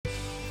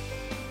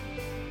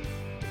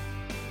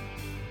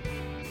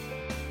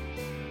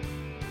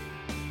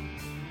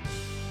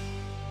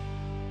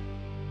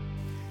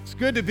It's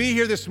good to be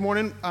here this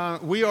morning.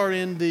 We are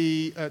in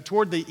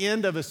toward the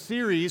end of a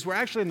series. We're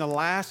actually in the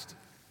last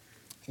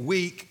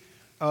week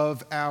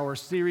of our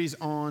series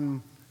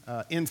on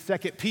in 2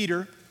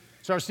 Peter.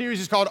 So our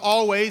series is called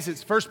Always.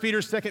 It's 1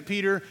 Peter, 2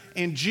 Peter,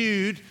 and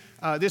Jude.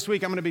 This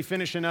week I'm going to be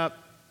finishing up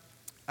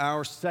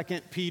our 2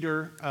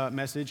 Peter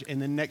message,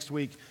 and then next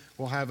week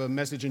we'll have a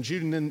message in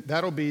Jude, and then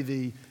that'll be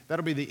the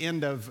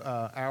end of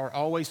our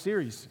Always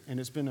series. And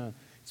it's been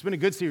a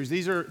good series.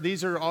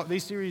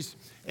 These series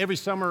every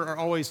summer are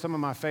always some of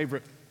my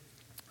favorite.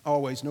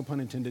 Always, no pun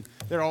intended.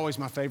 They're always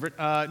my favorite.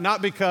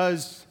 Not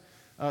because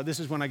this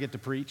is when I get to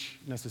preach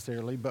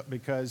necessarily, but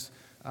because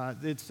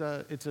it's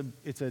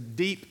a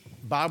deep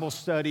Bible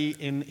study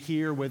in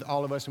here with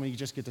all of us, and we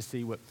just get to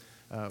see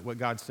what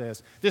God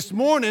says. This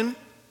morning,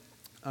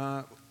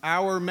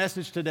 our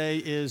message today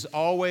is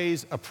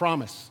always a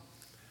promise.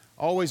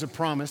 Always a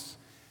promise.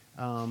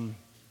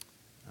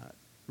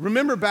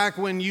 Remember back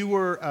when you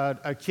were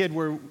a kid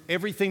where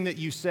everything that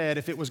you said,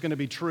 if it was going to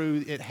be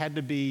true, it had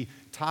to be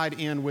tied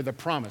in with a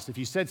promise. If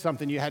you said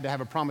something, you had to have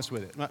a promise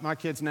with it. My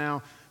kids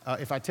now,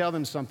 if I tell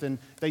them something,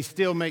 they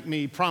still make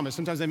me promise.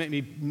 Sometimes they make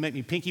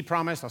me pinky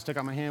promise. I'll stick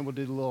out my hand. We'll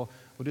do the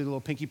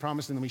little pinky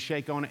promise, and then we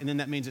shake on it, and then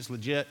that means it's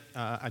legit.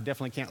 I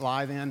definitely can't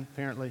lie then,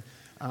 apparently.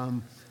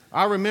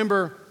 I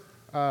remember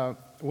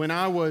when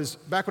I was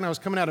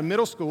coming out of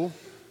middle school,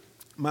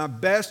 my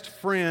best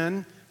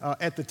friend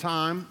at the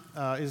time,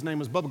 his name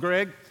was Bubba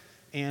Gregg,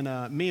 and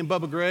me and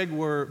Bubba Gregg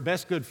were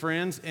best good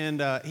friends.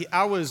 And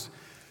I was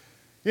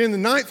in the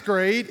ninth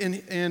grade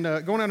and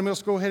going out of middle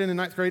school, heading into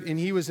ninth grade, and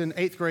he was in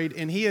eighth grade.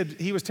 And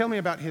he was telling me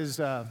about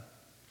his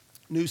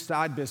new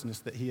side business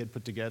that he had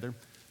put together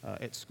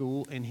at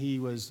school, and he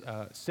was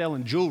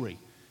selling jewelry.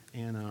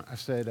 And I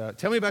said,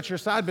 "Tell me about your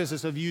side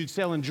business of you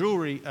selling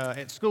jewelry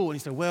at school." And he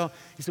said, "Well,"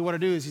 what I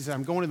do is,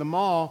 I'm going to the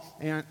mall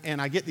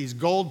and I get these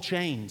gold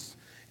chains.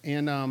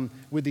 And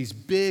with these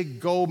big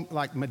gold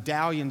like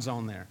medallions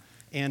on there.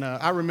 And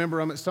I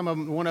remember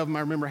one of them I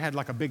remember had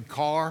like a big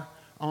car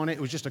on it. It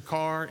was just a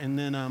car. And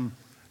then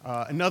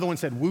another one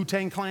said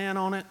Wu-Tang Clan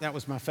on it. That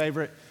was my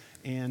favorite.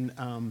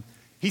 And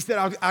he said,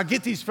 I'll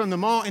get these from the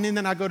mall, and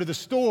then I go to the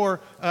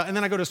store, and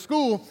then I go to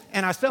school,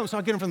 and I sell them. So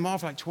I get them from the mall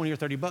for like $20 or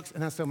 $30,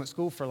 and I sell them at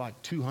school for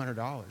like $200. And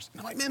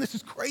I'm like, man, this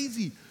is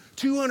crazy.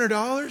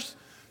 $200?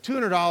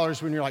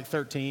 $200 when you're like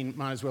 13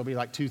 might as well be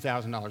like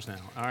 $2,000 now.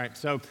 All right,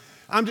 so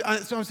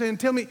I'm saying,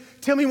 tell me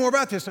more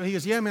about this. So he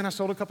goes, yeah, man, I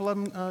sold a couple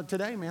of them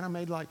today, man. I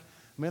made like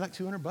 $200.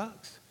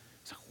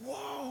 It's like,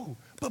 whoa,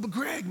 Bubba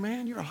Gregg,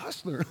 man, you're a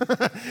hustler.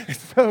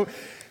 So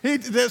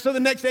the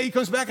next day he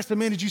comes back. I said,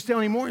 man, did you sell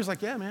any more? He's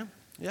like, yeah, man.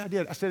 Yeah, I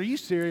did. I said, are you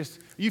serious?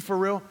 Are you for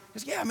real? He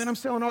goes, yeah, man, I'm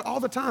selling all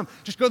the time.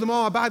 Just go to the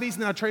mall, I buy these,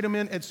 and then I trade them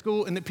in at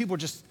school, and then people are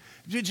just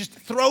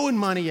throwing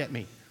money at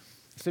me.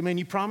 I said, man,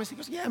 you promise? He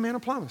goes, yeah, man, I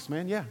promise,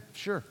 man. Yeah,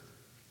 sure.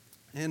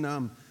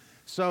 And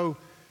so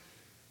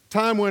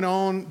time went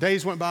on,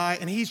 days went by,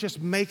 and he's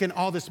just making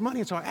all this money.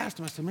 And so I asked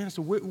him, I said, man,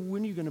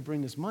 when are you going to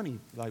bring this money?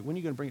 Like, when are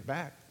you going to bring it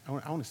back? I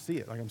want to see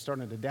it. Like, I'm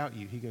starting to doubt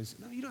you. He goes,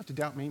 no, you don't have to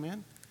doubt me,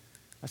 man.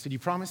 I said, you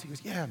promise? He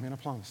goes, yeah, man, I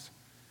promise.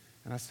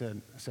 And I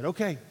said,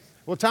 okay.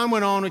 Well, time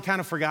went on. We kind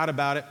of forgot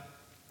about it.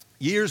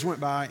 Years went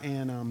by,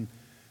 and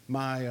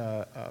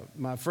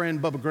my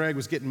friend Bubba Gregg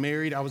was getting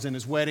married. I was in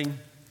his wedding.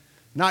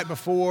 Night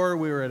before,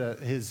 we were at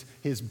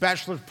his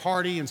bachelor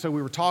party, and so we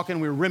were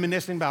talking. We were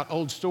reminiscing about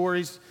old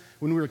stories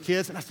when we were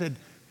kids. And I said,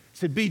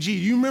 BG, do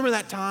you remember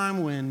that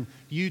time when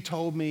you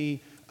told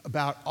me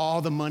about all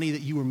the money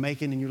that you were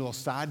making in your little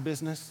side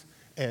business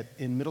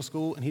in middle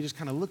school? And he just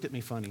kind of looked at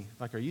me funny,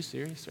 like, are you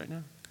serious right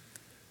now?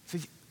 I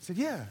said,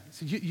 yeah. I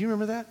said, you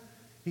remember that?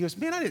 He goes,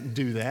 man, I didn't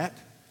do that.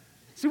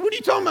 I said, what are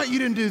you talking about you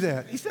didn't do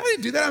that? He said, I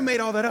didn't do that. I made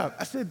all that up.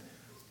 I said,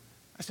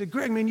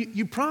 Greg, man,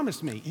 you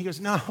promised me. He goes,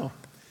 no,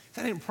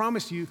 I didn't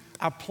promise you.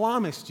 I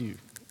promised you.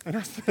 And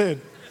I said,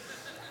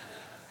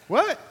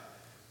 what?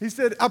 He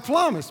said, I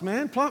promise,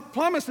 man.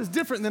 Promise is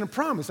different than a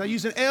promise. I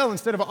used an L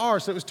instead of an R,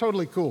 so it was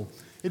totally cool.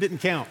 It didn't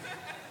count.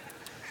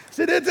 I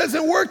said, it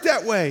doesn't work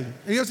that way. And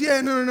he goes, yeah,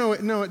 no,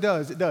 it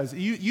does. It does.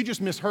 You just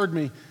misheard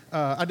me.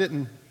 I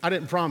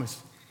didn't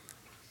promise.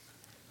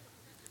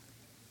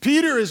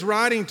 Peter is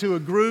writing to a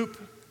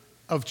group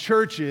of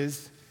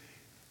churches,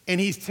 and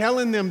he's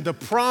telling them the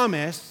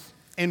promise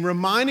and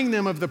reminding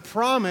them of the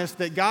promise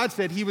that God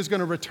said he was going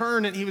to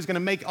return and he was going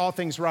to make all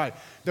things right.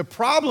 The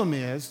problem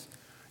is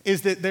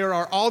that there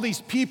are all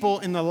these people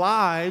in the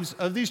lives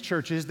of these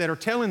churches that are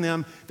telling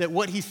them that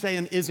what he's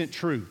saying isn't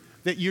true,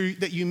 that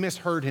you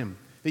misheard him,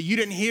 that you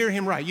didn't hear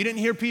him right. You didn't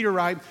hear Peter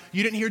right.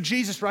 You didn't hear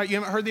Jesus right. You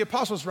haven't heard the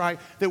apostles right,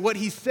 that what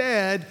he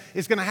said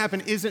is going to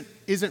happen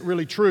isn't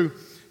really true.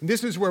 And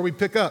this is where we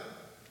pick up.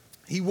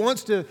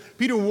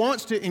 Peter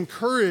wants to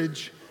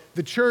encourage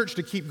the church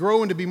to keep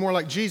growing to be more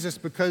like Jesus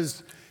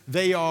because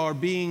they are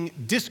being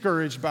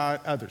discouraged by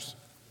others.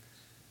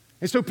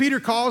 And so Peter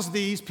calls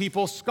these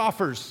people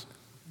scoffers.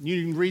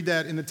 You can read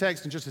that in the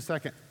text in just a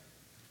second.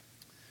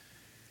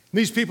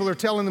 These people are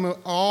telling them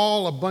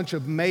all a bunch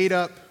of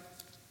made-up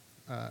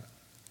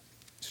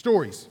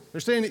stories.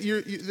 They're saying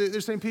that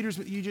they're saying, Peter,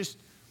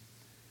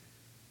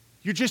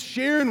 you're just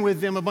sharing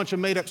with them a bunch of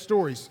made-up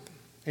stories.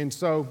 And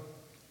so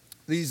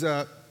these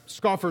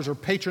scoffers are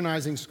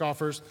patronizing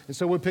scoffers. And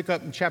so we'll pick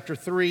up in chapter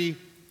 3,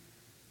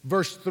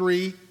 verse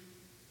 3.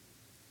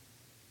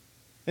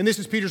 And this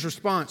is Peter's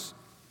response.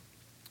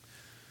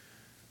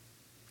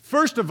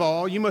 First of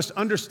all, you must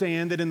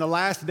understand that in the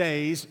last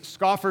days,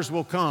 scoffers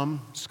will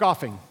come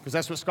scoffing, because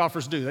that's what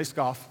scoffers do. They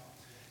scoff.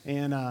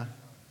 And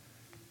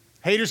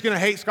haters going to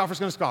hate, scoffers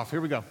going to scoff. Here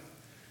we go.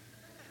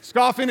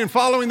 Scoffing and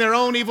following their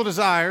own evil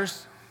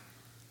desires.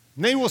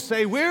 And they will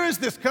say, where is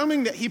this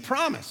coming that he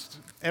promised?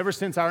 Ever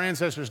since our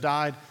ancestors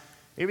died,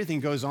 everything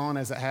goes on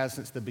as it has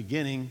since the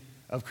beginning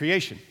of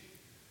creation.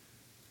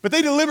 But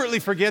they deliberately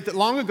forget that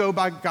long ago,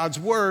 by God's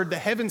word, the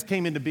heavens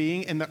came into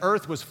being and the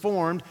earth was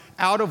formed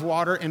out of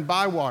water and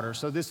by water.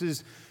 So this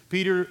is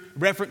Peter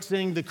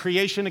referencing the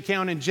creation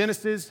account in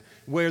Genesis,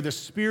 where the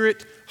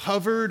Spirit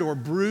hovered or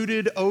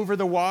brooded over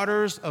the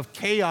waters of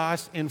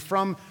chaos, and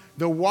from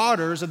the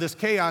waters of this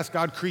chaos,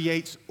 God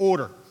creates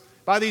order.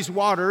 By these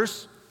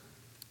waters,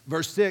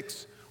 verse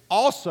 6,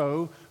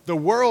 also the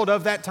world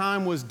of that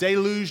time was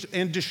deluged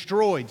and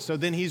destroyed. So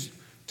then he's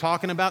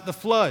talking about the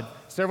flood.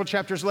 Several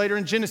chapters later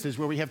in Genesis,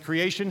 where we have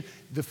creation,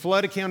 the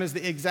flood account is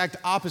the exact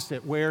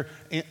opposite, where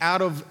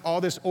out of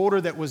all this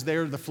order that was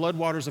there, the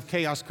floodwaters of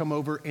chaos come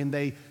over and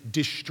they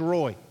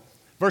destroy.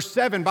 Verse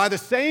 7, by the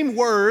same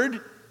word,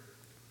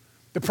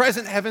 the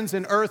present heavens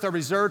and earth are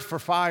reserved for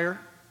fire,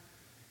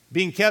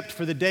 being kept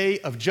for the day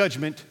of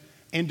judgment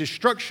and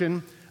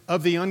destruction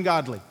of the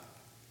ungodly.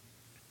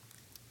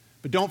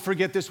 But don't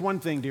forget this one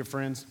thing, dear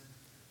friends.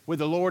 With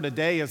the Lord, a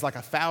day is like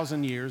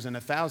 1,000 years, and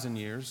 1,000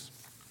 years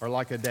are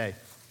like a day.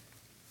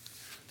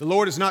 The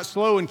Lord is not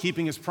slow in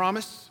keeping his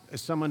promise,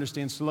 as some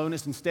understand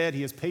slowness. Instead,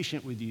 he is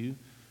patient with you,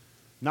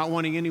 not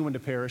wanting anyone to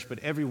perish, but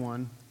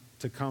everyone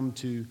to come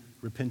to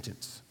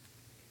repentance.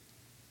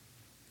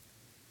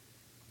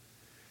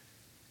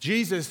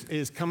 Jesus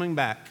is coming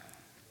back,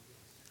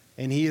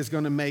 and he is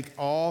going to make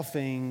all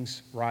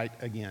things right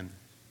again.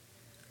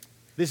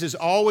 This has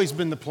always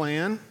been the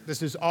plan. This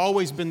has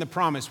always been the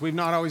promise. We've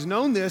not always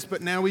known this,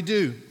 but now we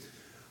do.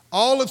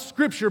 All of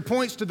Scripture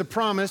points to the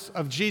promise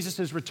of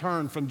Jesus'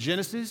 return. From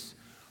Genesis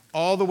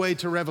all the way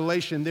to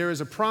Revelation, there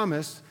is a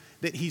promise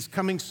that he's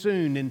coming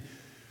soon. And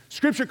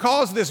Scripture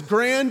calls this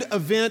grand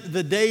event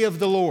the Day of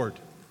the Lord.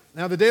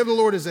 Now, the Day of the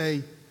Lord is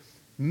a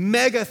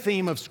mega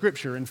theme of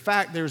Scripture. In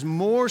fact, there's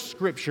more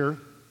Scripture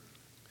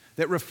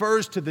that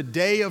refers to the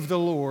Day of the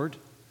Lord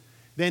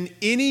than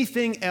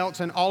anything else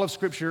in all of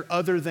Scripture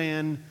other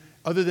than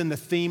the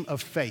theme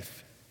of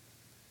faith.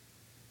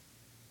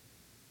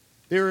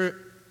 There are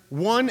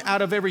 1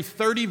 out of every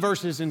 30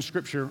 verses in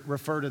Scripture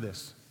refer to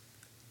this.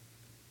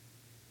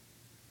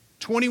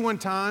 21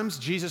 times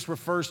Jesus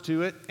refers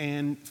to it,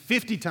 and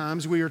 50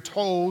 times we are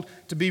told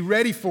to be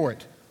ready for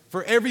it.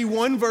 For every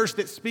one verse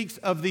that speaks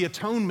of the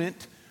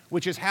atonement,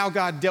 which is how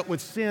God dealt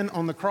with sin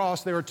on the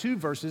cross, there are 2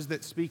 verses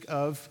that speak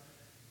of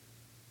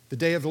the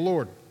Day of the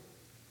Lord.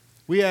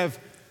 We have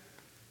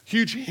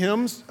huge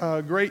hymns,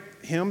 great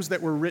hymns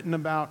that were written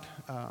about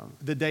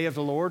the Day of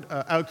the Lord.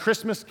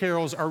 Christmas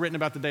carols are written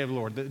about the Day of the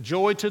Lord. The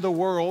Joy to the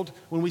World,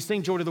 when we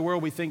sing Joy to the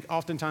World, we think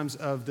oftentimes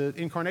of the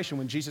incarnation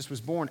when Jesus was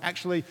born.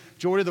 Actually,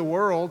 Joy to the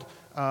World,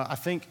 I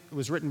think,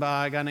 was written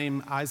by a guy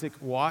named Isaac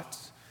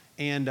Watts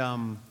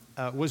and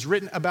was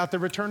written about the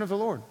return of the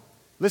Lord.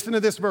 Listen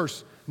to this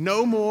verse.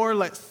 No more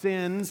let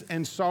sins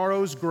and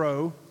sorrows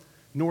grow,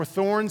 nor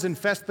thorns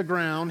infest the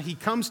ground. He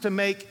comes to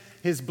make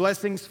his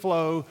blessings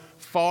flow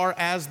far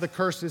as the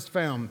curse is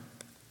found.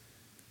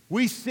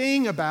 We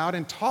sing about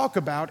and talk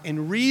about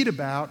and read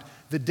about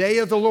the day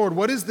of the Lord.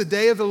 What is the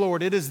day of the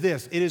Lord? It is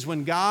this. It is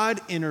when God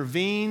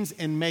intervenes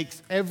and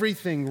makes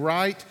everything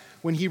right,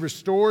 when he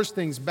restores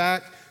things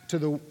back to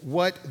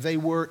what they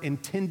were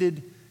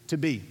intended to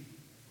be.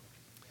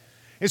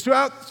 And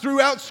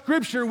throughout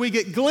Scripture, we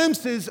get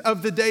glimpses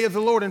of the day of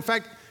the Lord. In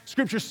fact,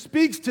 Scripture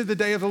speaks to the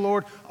day of the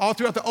Lord all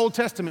throughout the Old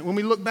Testament. When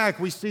we look back,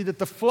 we see that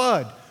the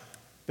flood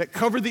that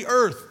covered the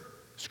earth,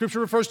 Scripture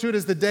refers to it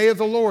as the day of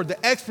the Lord.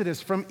 The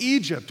Exodus from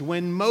Egypt,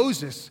 when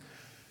Moses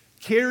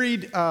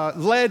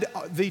led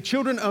the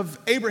children of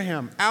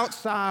Abraham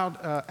out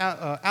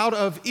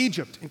of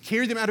Egypt and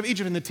carried them out of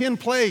Egypt, and the 10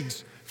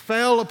 plagues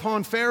fell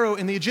upon Pharaoh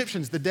and the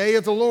Egyptians, the day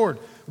of the Lord.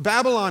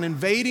 Babylon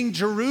invading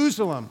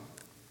Jerusalem,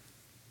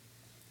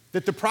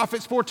 that the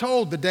prophets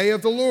foretold, the day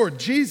of the Lord.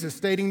 Jesus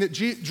stating that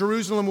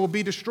Jerusalem will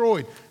be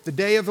destroyed, the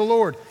day of the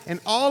Lord. And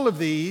all of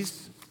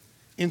these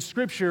in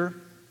Scripture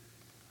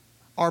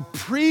are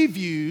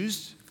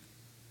previews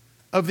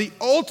of the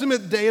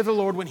ultimate day of the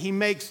Lord when he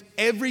makes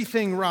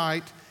everything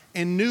right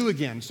and new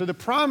again. So the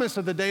promise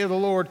of the day of the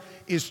Lord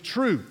is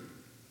true.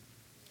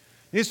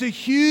 It's a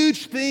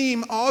huge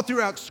theme all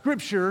throughout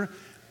Scripture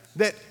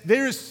that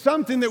there is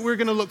something that we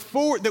can look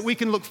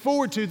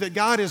forward to, that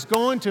God is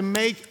going to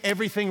make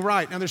everything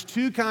right. Now, there's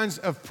 2 kinds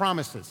of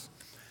promises.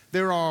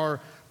 There are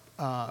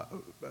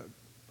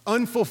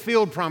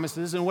unfulfilled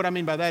promises, and what I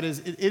mean by that is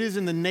it is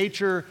in the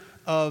nature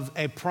of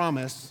a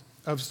promise,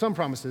 of some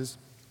promises,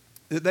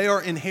 that they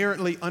are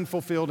inherently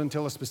unfulfilled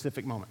until a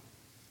specific moment.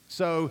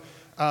 So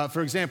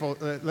for example,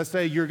 let's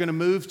say you're going to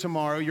move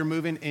tomorrow. You're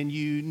moving and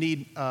you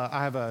need,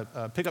 I have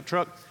a pickup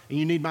truck and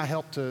you need my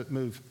help to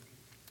move.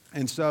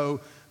 And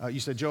so you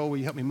said, Joel, will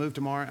you help me move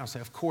tomorrow? I'll say,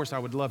 of course, I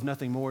would love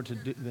nothing more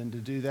than to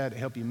do that, to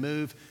help you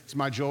move. It's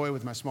my joy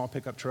with my small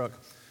pickup truck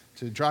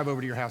to drive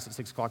over to your house at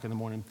 6 o'clock in the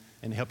morning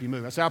and help you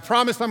move. I say, I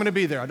promise I'm going to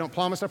be there. I don't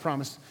promise, I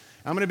promise.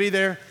 I'm going to be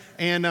there.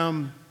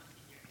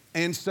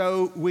 And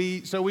so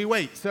we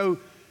wait. So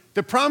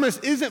the promise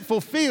isn't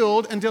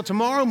fulfilled until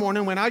tomorrow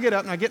morning when I get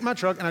up and I get in my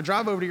truck and I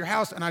drive over to your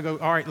house and I go,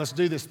 all right, let's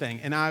do this thing.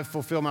 And I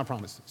fulfill my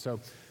promise. So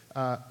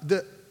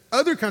the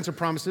other kinds of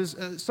promises,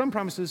 some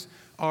promises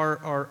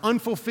are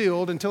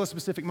unfulfilled until a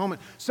specific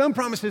moment. Some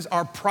promises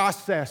are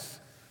process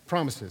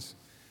promises.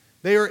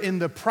 They are in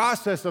the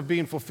process of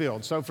being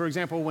fulfilled. So, for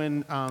example,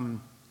 when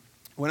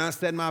I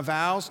said my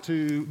vows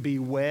to be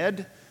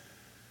wed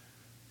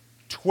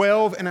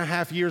 12 and a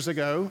half years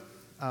ago,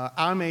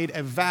 I made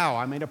a vow,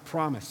 I made a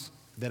promise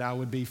that I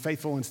would be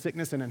faithful in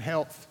sickness and in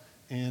health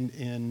and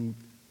in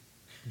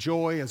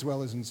joy as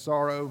well as in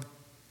sorrow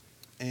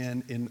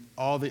and in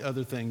all the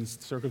other things,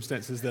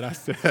 circumstances that I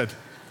said.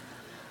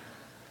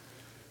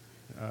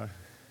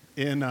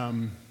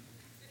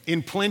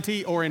 In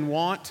plenty or in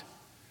want.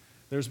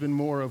 There's been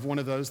more of one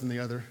of those than the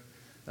other.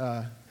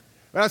 But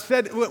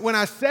when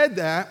I said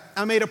that,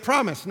 I made a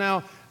promise.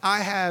 Now,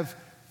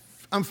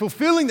 I'm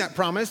fulfilling that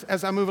promise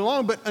as I move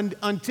along, but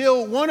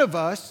until one of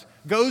us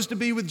goes to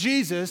be with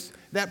Jesus,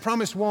 that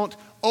promise won't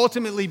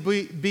ultimately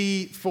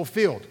be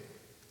fulfilled.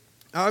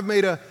 I've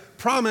made a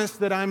promise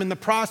that I'm in the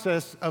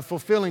process of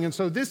fulfilling. And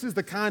so this is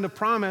the kind of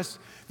promise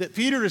that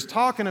Peter is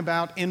talking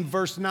about in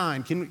verse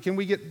 9. Can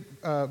we get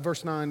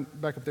verse 9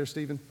 back up there,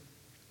 Stephen?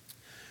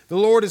 The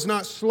Lord is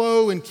not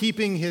slow in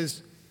keeping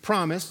his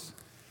promise,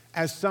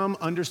 as some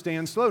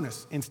understand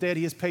slowness. Instead,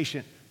 he is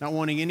patient, not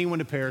wanting anyone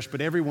to perish,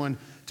 but everyone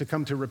to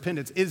come to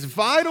repentance. It's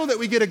vital that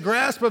we get a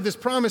grasp of this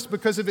promise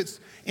because of its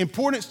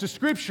importance to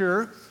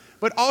Scripture,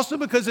 but also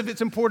because of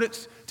its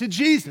importance to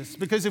Jesus.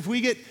 Because if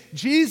we get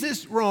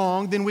Jesus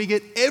wrong, then we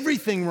get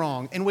everything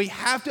wrong. And we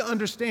have to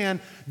understand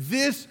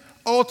this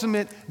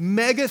ultimate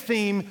mega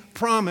theme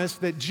promise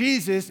that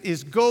Jesus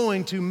is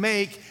going to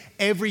make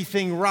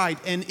everything right.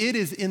 And it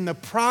is in the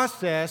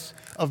process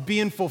of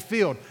being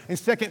fulfilled. And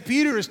 2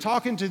 Peter is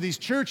talking to these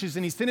churches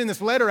and he's sending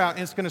this letter out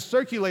and it's going to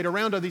circulate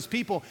around to these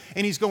people.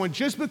 And he's going,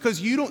 just because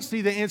you don't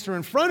see the answer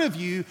in front of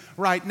you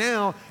right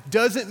now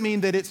doesn't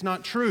mean that it's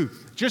not true.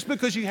 Just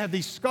because you have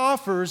these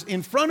scoffers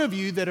in front of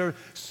you that are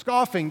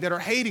scoffing, that are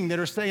hating, that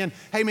are saying,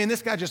 hey man,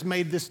 this guy just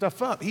made this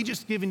stuff up. He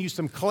just giving you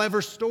some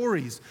clever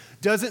stories.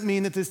 Doesn't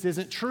mean that this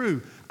isn't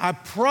true. I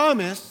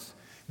promise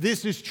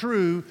this is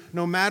true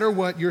no matter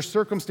what your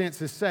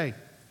circumstances say.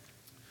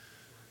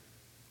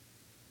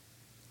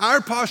 Our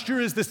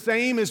posture is the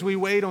same as we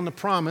wait on the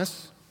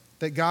promise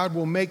that God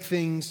will make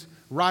things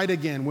right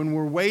again. When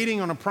we're waiting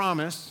on a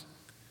promise,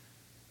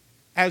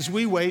 as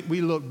we wait,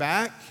 we look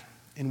back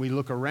and we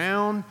look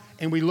around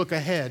and we look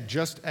ahead,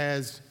 just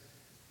as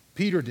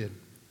Peter did.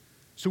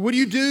 So what do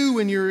you do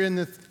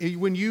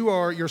when you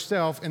are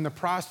yourself in the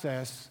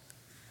process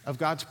of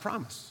God's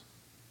promise?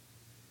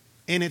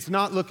 And it's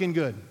not looking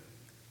good.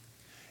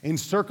 And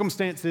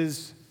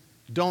circumstances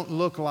don't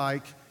look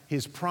like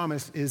his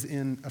promise is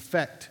in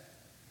effect.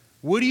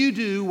 What do you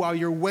do while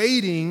you're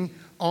waiting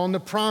on the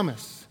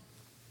promise?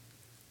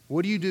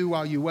 What do you do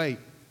while you wait?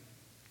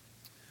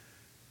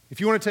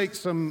 If you want to take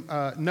some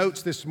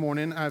notes this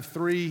morning, I have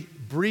 3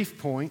 brief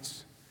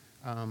points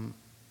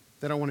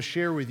that I want to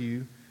share with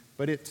you,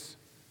 but it's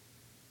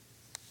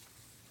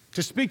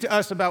to speak to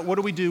us about what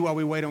do we do while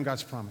we wait on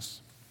God's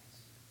promise.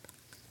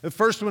 The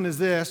first one is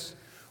this: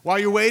 while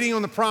you're waiting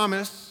on the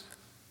promise,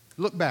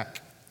 look back.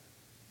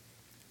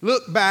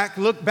 Look back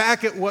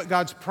at what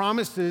God's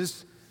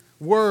promises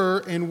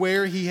were and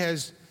where he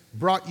has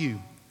brought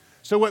you.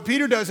 So what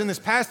Peter does in this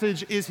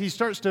passage is he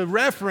starts to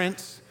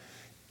reference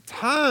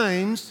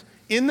times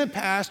in the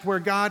past where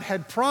God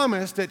had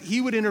promised that he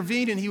would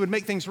intervene and he would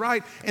make things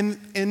right,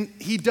 and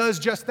he does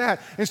just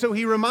that. And so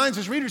he reminds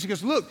his readers, he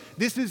goes, look,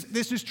 this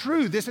is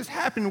true. This has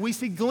happened. We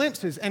see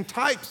glimpses and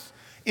types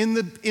in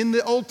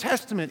the Old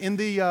Testament,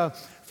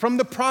 from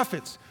the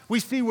prophets. We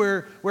see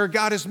where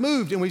God has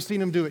moved, and we've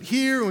seen him do it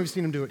here, and we've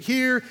seen him do it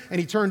here, and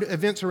he turned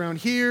events around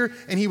here,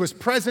 and he was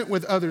present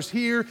with others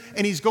here,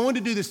 and he's going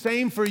to do the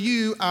same for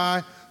you,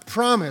 I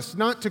promise.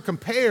 Not to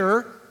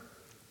compare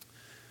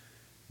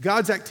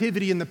God's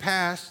activity in the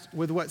past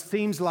with what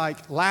seems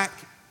like lack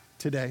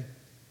today,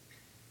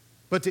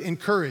 but to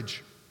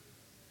encourage.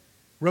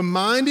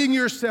 Reminding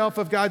yourself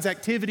of God's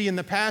activity in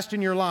the past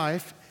in your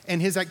life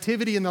and his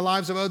activity in the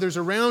lives of others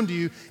around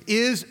you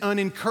is an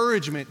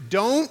encouragement.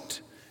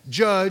 Don't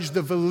judge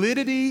the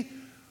validity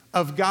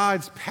of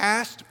God's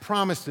past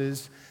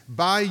promises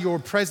by your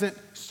present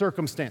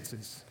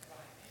circumstances.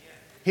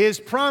 His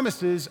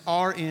promises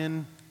are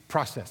in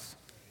process.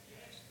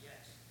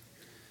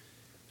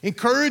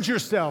 Encourage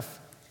yourself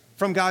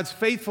from God's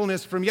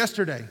faithfulness from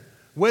yesterday,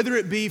 whether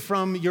it be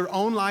from your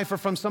own life or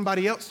from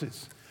somebody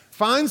else's.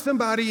 Find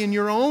somebody in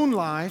your own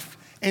life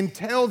and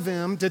tell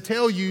them to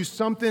tell you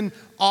something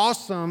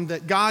awesome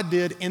that God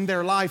did in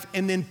their life,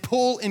 and then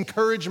pull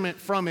encouragement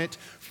from it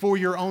for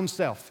your own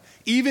self,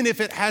 even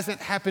if it hasn't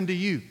happened to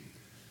you.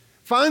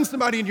 Find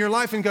somebody in your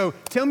life and go,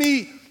 tell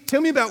me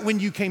about when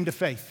you came to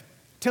faith.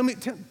 Tell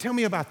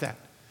me about that.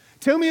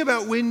 Tell me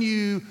about when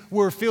you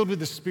were filled with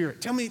the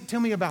Spirit. Tell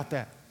me about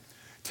that.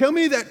 Tell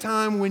me that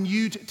time when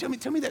tell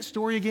me that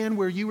story again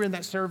where you were in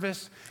that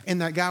service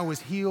and that guy was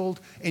healed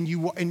and you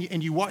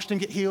watched him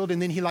get healed,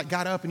 and then he like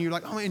got up and you're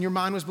like, oh, and your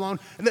mind was blown.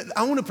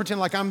 I want to pretend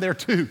like I'm there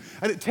too.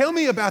 Tell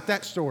me about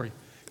that story.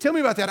 Tell me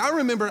about that. I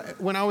remember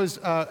when I was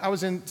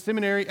in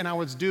seminary and I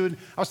was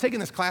taking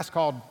this class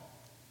called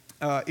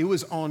it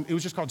was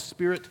just called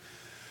Spirit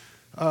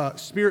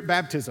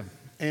Baptism,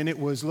 and it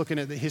was looking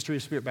at the history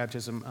of Spirit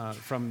Baptism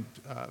from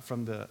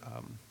the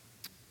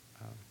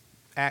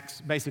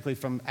Acts, basically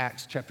from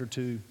Acts chapter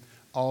 2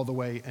 all the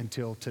way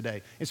until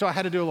today. And so I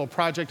had to do a little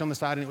project on the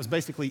side, and it was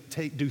basically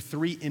do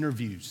 3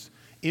 interviews.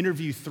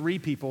 Interview 3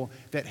 people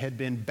that had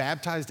been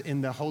baptized in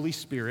the Holy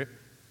Spirit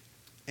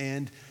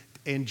and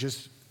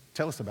just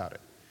tell us about it.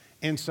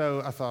 And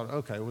so I thought,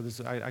 okay, well,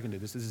 I can do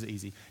this. This is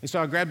easy. And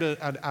so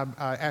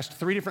I asked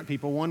 3 different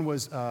people. One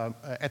was,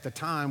 at the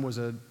time, was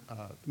a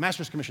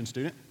master's commission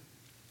student.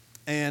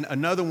 And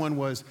another one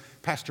was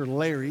Pastor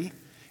Larry.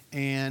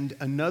 And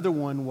another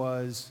one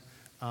was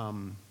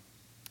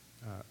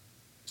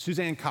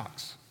Suzanne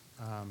Cox.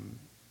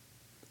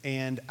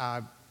 And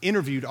I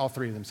interviewed all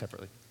 3 of them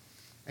separately.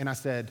 And I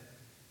said,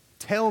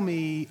 tell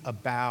me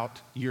about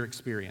your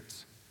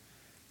experience.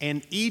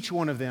 And each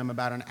one of them,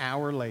 about an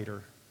hour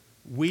later,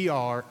 we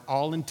are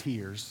all in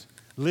tears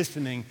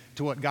listening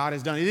to what God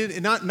has done.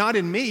 Not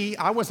in me.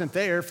 I wasn't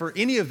there for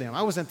any of them.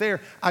 I wasn't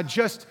there. I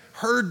just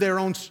heard their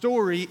own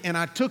story, and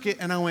I took it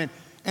and I went,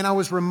 and I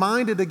was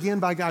reminded again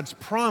by God's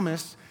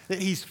promise that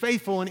He's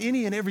faithful in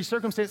any and every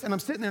circumstance. And I'm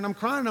sitting there and I'm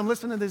crying and I'm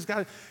listening to this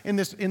guy and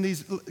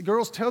these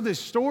girls tell this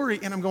story,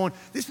 and I'm going,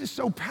 this is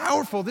so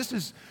powerful. This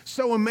is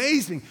so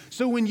amazing.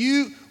 So when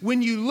you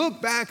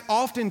look back,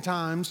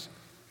 oftentimes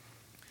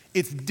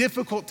it's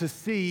difficult to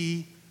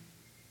see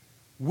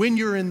when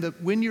you're in the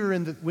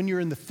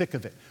thick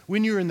of it,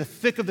 when you're in the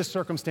thick of the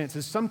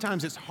circumstances.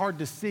 Sometimes it's hard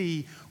to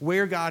see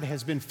where God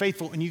has been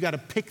faithful, and you got to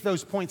pick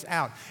those points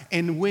out.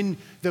 And one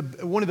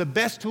of the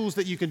best tools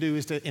that you can do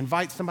is to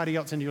invite somebody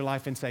else into your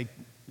life and say,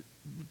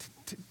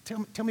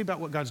 tell me about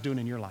what God's doing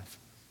in your life.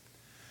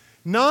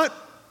 Not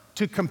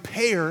to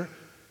compare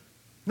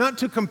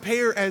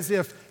as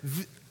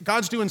if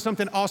God's doing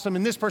something awesome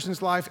in this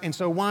person's life, and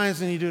so why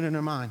isn't He doing it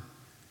in mine?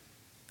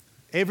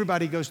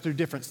 Everybody goes through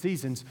different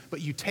seasons,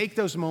 but you take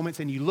those moments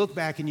and you look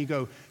back and you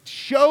go,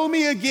 show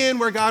me again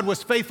where God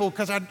was faithful,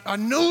 because I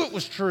know it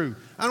was true.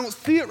 I don't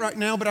see it right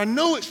now, but I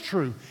know it's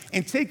true.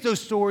 And take those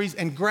stories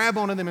and grab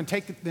onto them and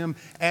take them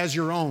as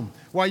your own.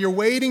 While you're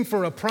waiting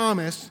for a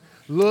promise,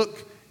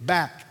 look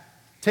back.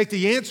 Take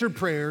the answered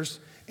prayers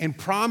and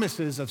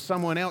promises of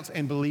someone else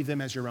and believe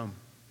them as your own.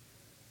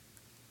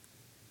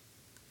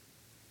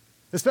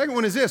 The second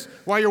one is this: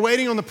 while you're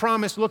waiting on the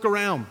promise, look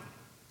around.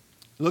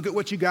 Look at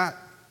what you got.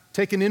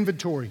 Take an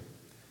inventory.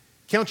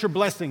 Count your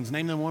blessings.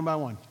 Name them one by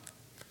one.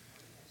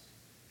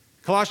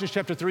 Colossians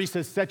chapter 3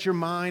 says, set your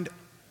mind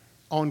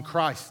on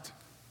Christ.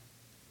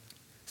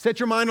 Set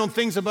your mind on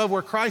things above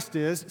where Christ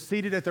is,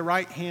 seated at the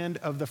right hand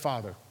of the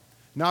Father.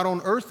 Not on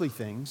earthly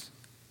things,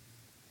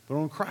 but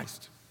on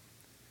Christ.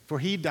 For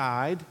He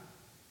died.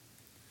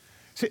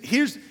 So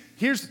here's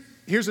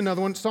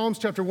another one. Psalms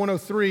chapter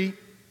 103.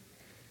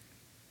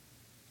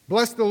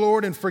 Bless the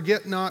Lord and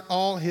forget not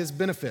all His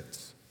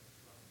benefits.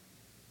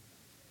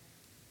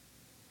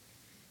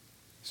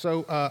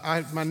 So I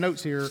have my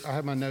notes here. I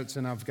have my notes,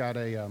 and I've got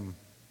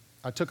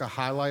I took a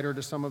highlighter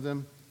to some of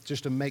them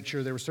just to make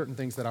sure there were certain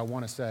things that I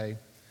want to say.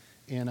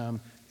 And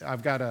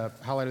I've got a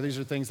highlighter. These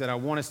are things that I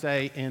want to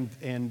say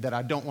and that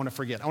I don't want to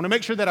forget. I want to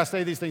make sure that I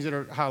say these things that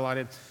are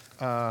highlighted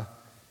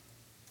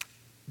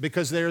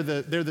because they're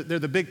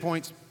the big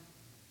points.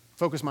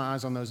 Focus my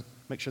eyes on those.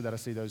 Make sure that I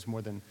see those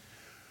more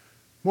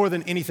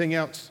than anything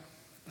else.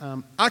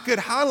 I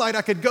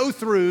could go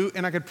through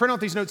and I could print out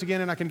these notes again,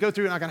 and I can go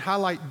through and I can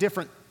highlight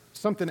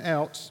something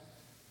else,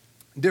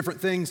 different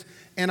things,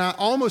 and I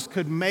almost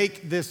could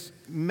make this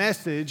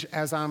message,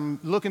 as I'm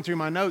looking through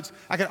my notes,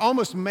 I could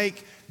almost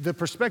make the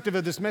perspective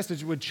of this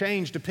message would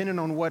change depending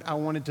on what I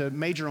wanted to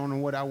major on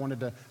and what I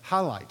wanted to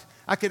highlight.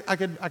 I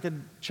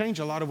could change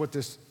a lot of what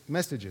this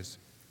message is.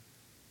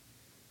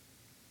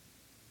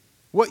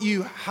 What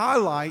you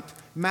highlight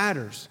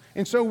matters.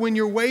 And so when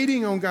you're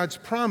waiting on God's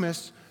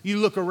promise, you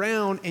look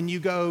around and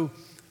you go,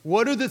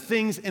 what are the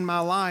things in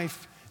my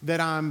life that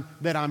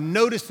I'm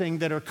noticing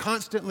that are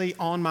constantly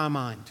on my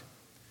mind?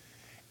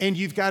 And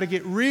you've got to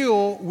get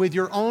real with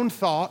your own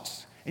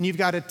thoughts, and you've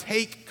got to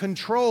take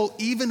control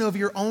even of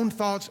your own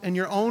thoughts and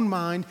your own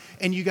mind,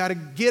 and you got to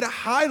get a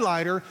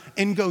highlighter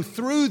and go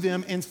through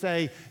them and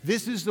say,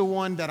 this is the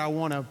one I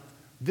want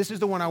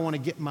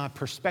to get my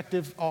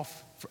perspective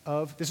off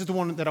of. This is the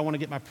one that I want to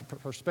get my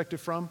perspective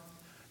from.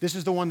 This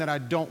is the one that I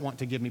don't want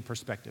to give me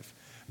perspective.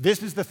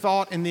 This is the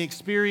thought and the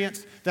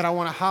experience that I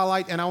want to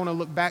highlight and I want to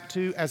look back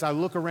to as I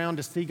look around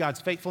to see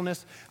God's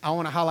faithfulness. I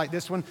want to highlight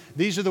this one.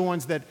 These are the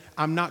ones that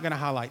I'm not going to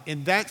highlight.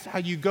 And that's how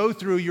you go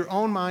through your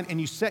own mind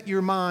and you set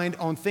your mind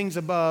on things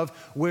above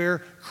where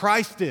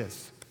Christ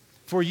is.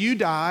 For you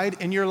died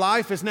and your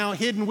life is now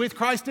hidden with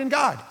Christ in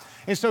God.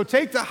 And so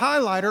take the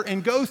highlighter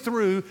and go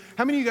through.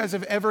 How many of you guys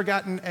have ever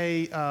gotten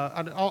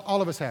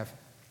all of us have.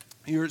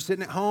 You're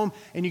sitting at home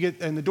and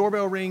the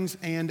doorbell rings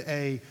and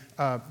the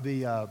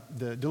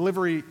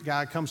delivery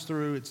guy comes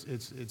through. It's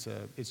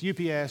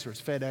UPS or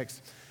it's FedEx,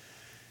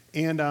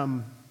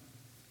 and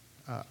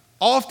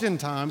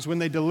oftentimes when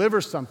they deliver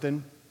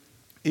something,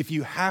 if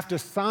you have to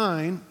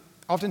sign,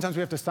 oftentimes we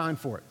have to sign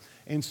for it.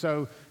 And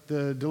so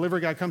the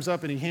delivery guy comes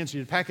up and he hands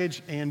you the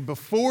package, and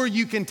before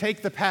you can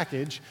take the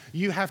package,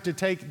 you have to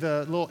take the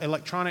little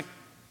electronic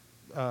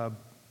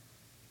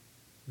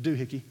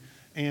doohickey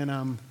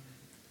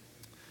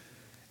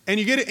and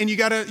you get it, and you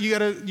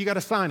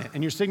gotta sign it,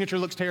 and your signature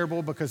looks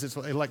terrible because it's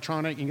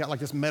electronic. And you got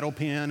like this metal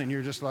pen, and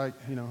you're just like,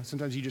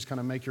 sometimes you just kind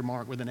of make your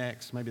mark with an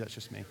X. Maybe that's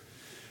just me.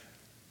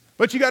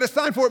 But you got to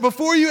sign for it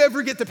before you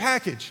ever get the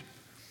package.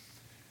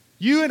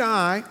 You and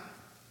I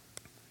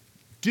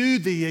do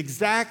the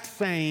exact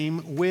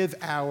same with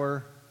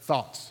our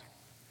thoughts.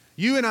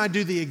 You and I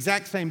do the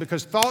exact same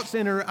because thoughts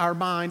enter our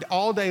mind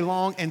all day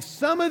long, and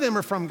some of them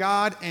are from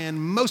God,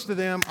 and most of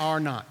them are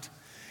not.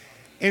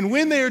 And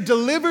when they are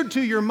delivered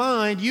to your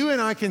mind, you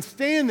and I can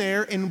stand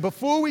there, and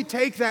before we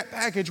take that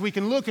package, we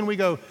can look and we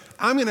go,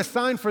 I'm going to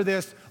sign for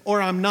this, or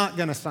I'm not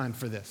going to sign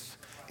for this.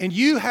 And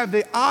you have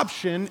the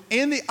option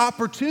and the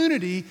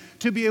opportunity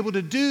to be able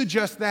to do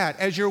just that.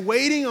 As you're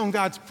waiting on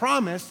God's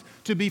promise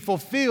to be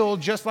fulfilled,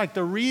 just like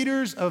the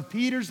readers of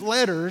Peter's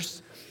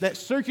letters that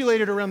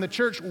circulated around the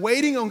church,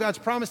 waiting on God's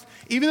promise,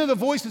 even though the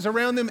voices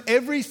around them,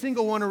 every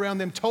single one around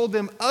them told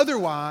them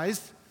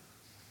otherwise.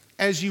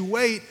 As you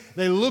wait,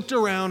 they looked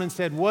around and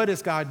said, what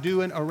is God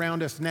doing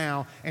around us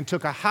now? And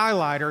took a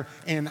highlighter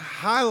and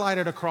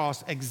highlighted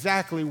across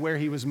exactly where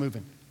he was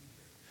moving.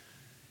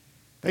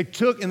 They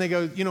took and they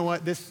go, you know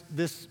what, this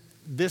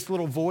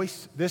little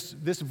voice, this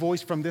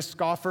voice from this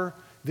scoffer,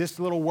 this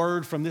little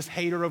word from this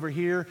hater over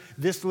here,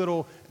 this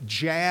little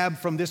jab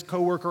from this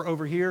coworker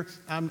over here,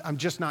 I'm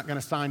just not going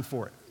to sign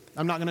for it.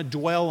 I'm not going to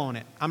dwell on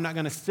it. I'm not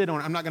going to sit on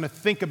it. I'm not going to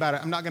think about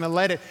it. I'm not going to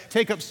let it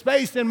take up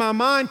space in my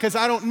mind because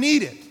I don't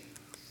need it.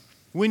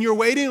 When you're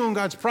waiting on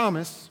God's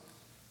promise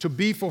to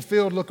be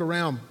fulfilled, look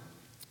around.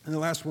 And the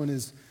last one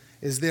is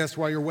this: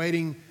 while you're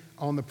waiting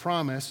on the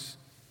promise,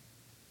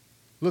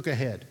 look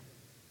ahead.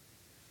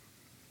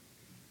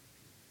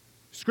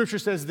 Scripture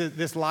says that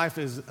this life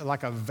is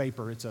like a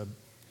vapor.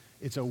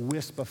 It's a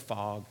wisp of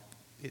fog.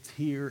 It's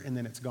here and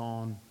then it's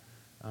gone.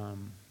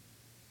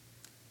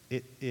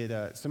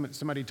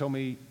 Somebody told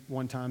me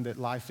one time that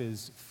life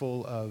is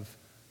full of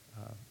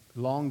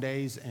long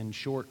days and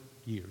short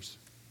years.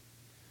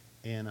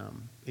 And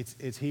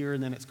it's here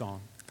and then it's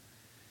gone.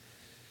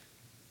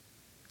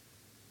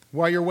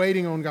 While you're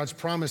waiting on God's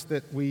promise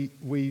that we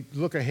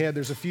look ahead,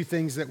 there's a few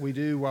things that we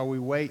do while we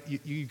wait.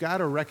 You got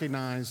to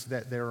recognize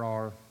that there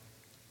are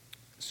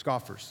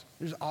scoffers.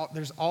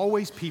 There's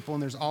always people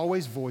and there's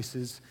always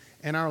voices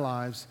in our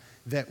lives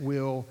that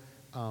will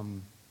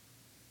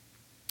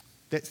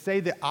that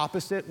say the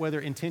opposite, whether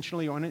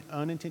intentionally or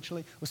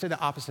unintentionally, will say the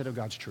opposite of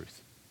God's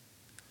truth.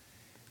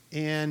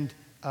 And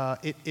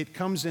it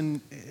comes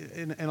in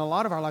a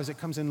lot of our lives, it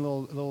comes in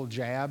little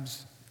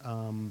jabs.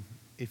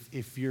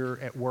 If you're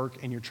at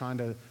work and you're trying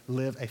to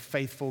live a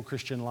faithful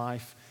Christian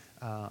life,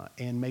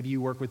 and maybe you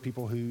work with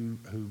people who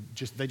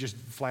just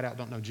flat out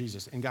don't know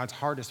Jesus, and God's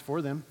heart is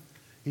for them.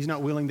 He's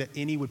not willing that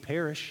any would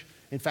perish.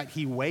 In fact,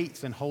 he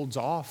waits and holds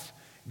off,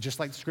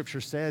 just like the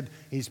Scripture said.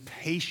 He's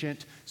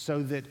patient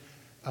so that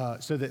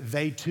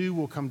they too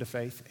will come to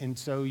faith. And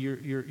so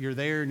you're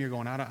there and you're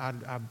going,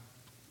 I'm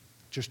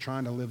just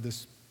trying to live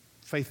this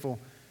faithful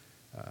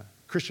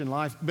Christian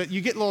life. But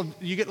you get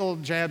little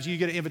jabs. You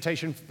get an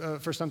invitation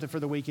for something for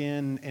the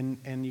weekend,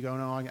 and you go,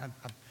 no,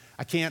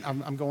 I can't.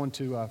 I'm going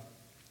to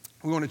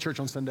we're going to church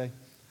on Sunday.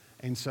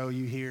 And so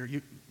you hear,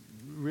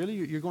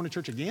 you're going to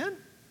church again?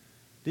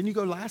 Didn't you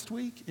go last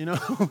week? And you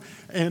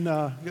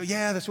go,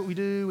 yeah, that's what we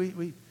do.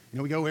 We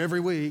go every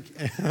week.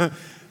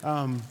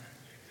 Or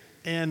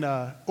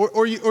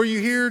you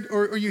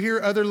hear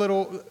other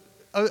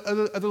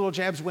little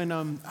jabs when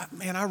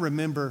man, I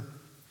remember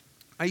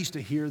I used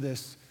to hear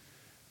this.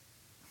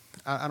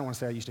 I don't want to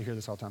say I used to hear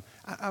this all the time.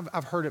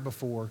 I've heard it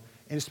before,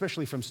 and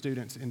especially from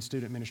students in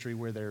student ministry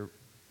where they're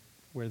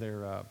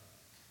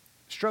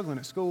struggling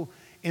at school,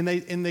 and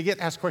they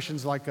get asked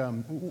questions like,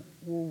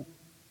 well,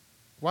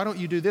 why don't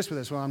you do this with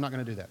us? Well, I'm not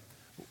going to do that.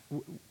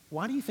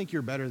 Why do you think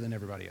you're better than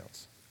everybody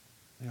else?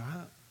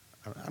 I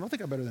don't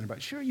think I'm better than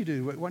everybody. Sure you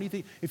do. Why do you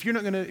think, if you're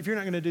not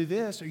going to do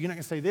this, or you're not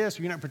going to say this,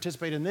 or you're not going to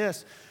participate in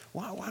this,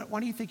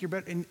 why do you think you're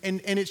better? And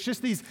it's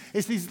just these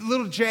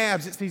little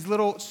jabs. It's these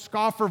little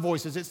scoffer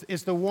voices.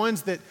 It's the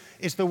ones that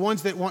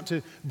want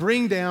to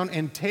bring down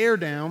and tear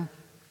down.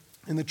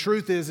 And the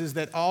truth is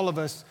that all of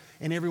us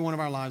in every one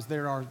of our lives,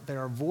 there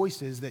are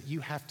voices that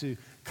you have to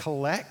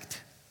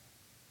collect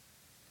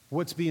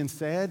what's being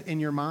said in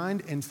your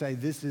mind and say,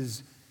 this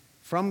is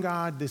from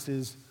God, this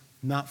is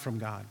not from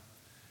God.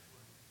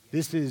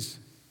 This is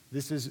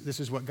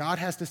what God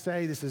has to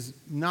say, this is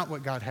not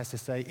what God has to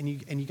say, and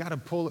you got to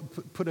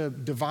put a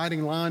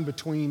dividing line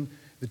between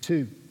the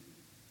two.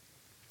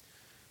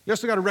 You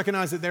also got to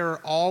recognize that there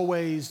are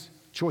always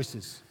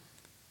choices.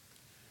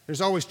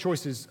 There's always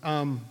choices.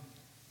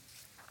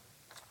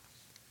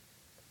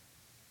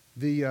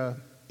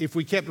 If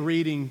we kept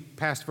reading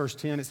past verse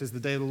 10, it says, the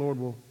day of the Lord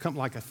will come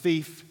like a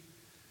thief.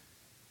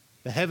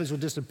 The heavens will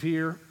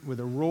disappear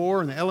with a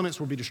roar, and the elements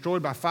will be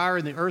destroyed by fire,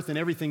 and the earth and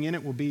everything in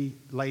it will be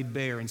laid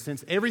bare. And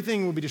since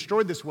everything will be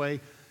destroyed this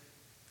way,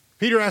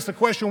 Peter asked the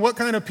question, what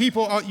kind of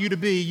people ought you to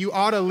be? You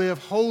ought to live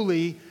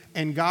holy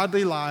and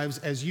godly lives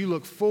as you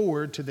look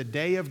forward to the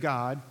day of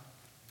God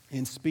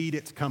and speed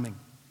its coming.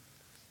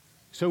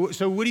 So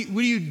what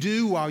do you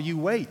do while you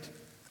wait?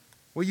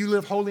 Well, you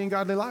live holy and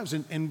godly lives.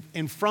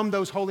 And from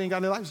those holy and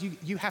godly lives,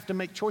 you have to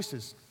make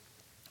choices.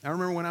 I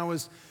remember when I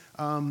was...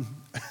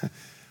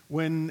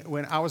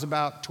 When I was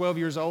about 12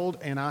 years old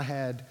and I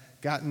had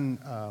gotten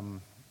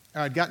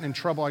in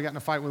trouble, I got in a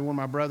fight with one of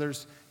my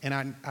brothers,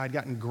 and I'd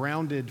gotten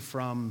grounded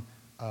from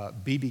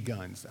BB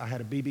guns. I had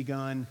a BB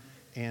gun,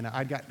 and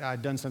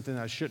I'd done something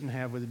that I shouldn't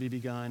have with a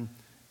BB gun,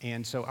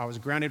 and so I was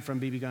grounded from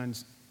BB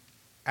guns.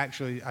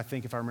 Actually, I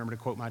think if I remember to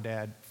quote my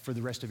dad, for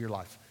the rest of your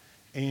life.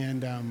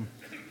 And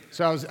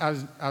so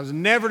I was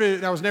never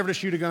to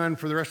shoot a gun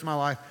for the rest of my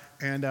life,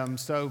 and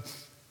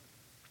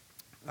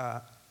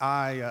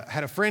I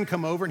had a friend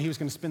come over, and he was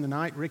going to spend the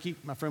night. Ricky,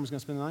 my friend, was going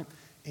to spend the night.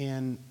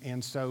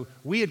 And so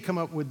we had come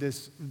up with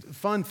this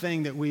fun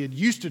thing that we had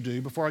used to do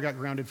before I got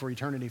grounded for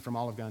eternity from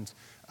Olive Guns.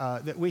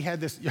 That we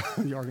had this, you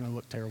are going to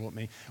look terrible at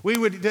me. We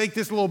would take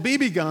this little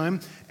BB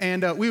gun,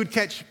 and we would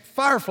catch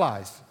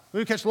fireflies. We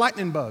would catch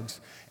lightning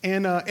bugs.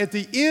 And at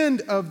the end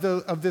of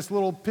this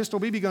little pistol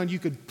BB gun, you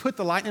could put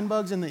the lightning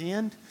bugs in the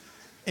end.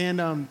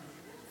 And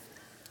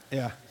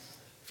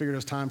figured it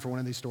was time for one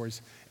of these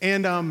stories.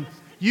 And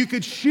you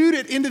could shoot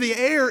it into the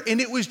air, and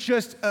it was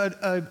just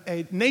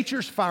a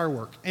nature's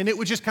firework. And it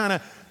would just kind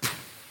of,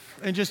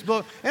 and just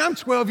blow. And I'm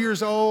 12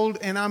 years old,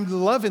 and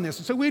I'm loving this.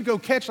 And so we'd go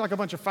catch like a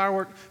bunch of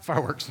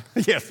fireworks.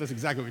 Yes, that's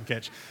exactly what we'd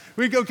catch.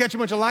 We'd go catch a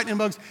bunch of lightning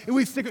bugs, and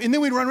and then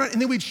we'd run around, and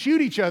then we'd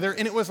shoot each other,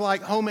 and it was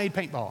like homemade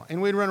paintball.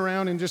 And we'd run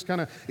around and just kind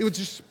of,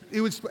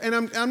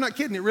 and I'm not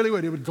kidding, it really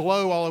would. It would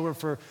glow all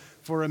over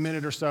for a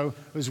minute or so.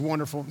 It was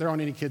wonderful. There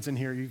aren't any kids in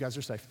here. You guys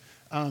are safe.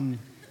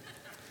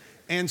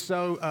 And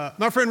so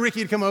my friend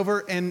Ricky had come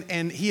over,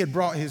 and he had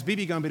brought his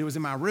BB gun, but it was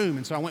in my room.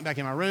 And so I went back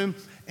in my room,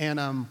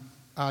 and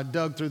I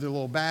dug through the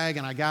little bag,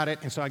 and I got it.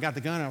 And so I got the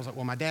gun, and I was like,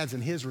 well, my dad's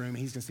in his room, and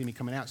he's going to see me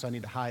coming out, so I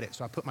need to hide it.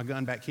 So I put my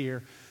gun back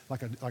here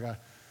like a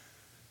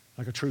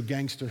true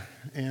gangster.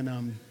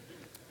 And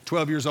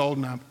 12 years old,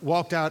 and I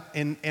walked out,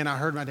 and I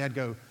heard my dad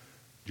go,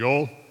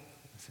 Joel?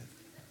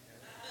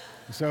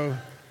 So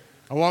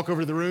I walk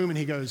over to the room, and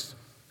he goes,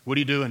 what are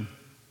you doing?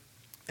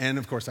 And,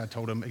 of course, I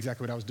told him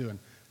exactly what I was doing.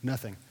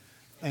 Nothing.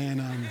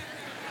 And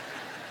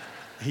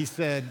he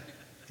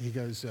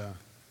goes,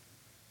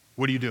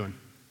 what are you doing?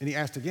 And he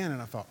asked again,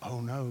 and I thought,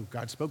 oh no,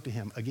 God spoke to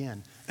him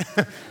again.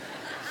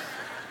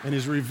 And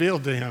is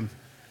revealed to him.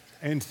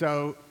 And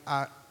so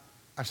I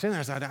said there,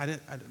 I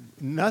said,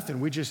 nothing.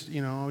 We just,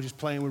 I was just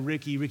playing with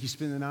Ricky. Ricky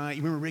spent the night.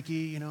 You remember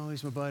Ricky?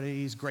 He's my buddy.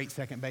 He's a great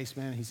second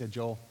baseman. And he said,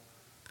 Joel,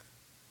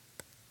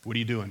 what are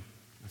you doing?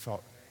 I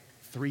thought,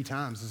 3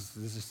 times,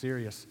 this is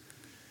serious.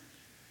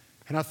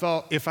 And I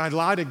thought, if I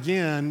lied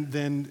again,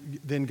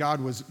 then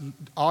God was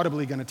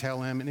audibly going to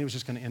tell him, and it was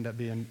just going to end up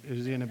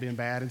being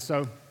bad. And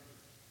so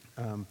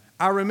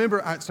I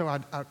remember, I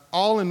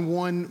all in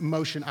one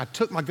motion, I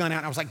took my gun out,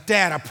 and I was like,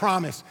 Dad, I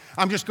promise.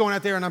 I'm just going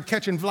out there, and I'm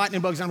catching lightning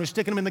bugs, and I'm just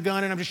sticking them in the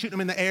gun, and I'm just shooting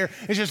them in the air.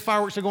 It's just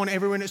fireworks are going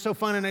everywhere, and it's so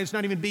fun, and it's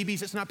not even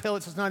BBs, it's not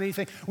pellets, it's not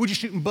anything. We're just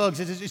shooting bugs.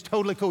 It's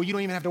totally cool. You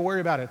don't even have to worry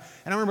about it.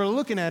 And I remember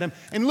looking at him,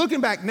 and looking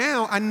back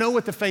now, I know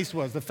what the face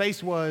was. The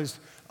face was,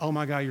 oh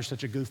my God, you're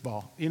such a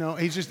goofball.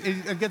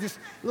 I got this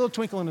little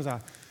twinkle in his eye.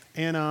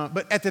 And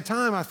but at the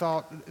time, I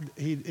thought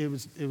it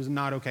was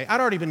not okay. I'd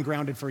already been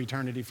grounded for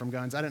eternity from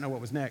guns. I didn't know what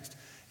was next.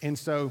 And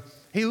so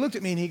he looked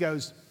at me and he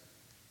goes,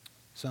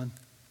 son,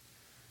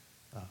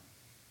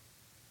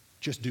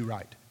 just do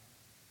right.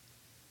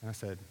 And I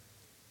said,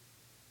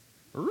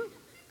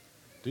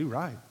 do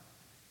right?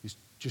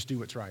 Just do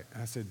what's right.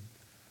 And I said,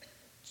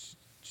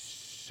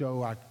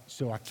 so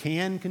I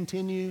can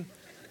continue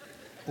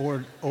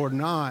or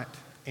not?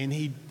 And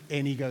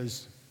he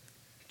goes,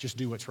 just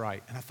do what's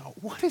right. And I thought,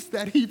 what does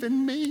that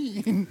even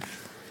mean?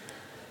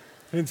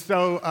 And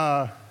so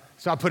I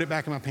put it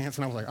back in my pants,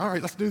 and I was like, all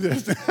right, let's do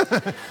this.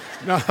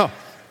 No,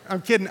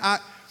 I'm kidding.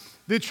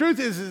 The truth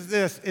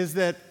is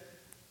that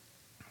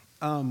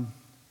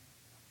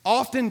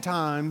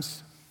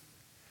oftentimes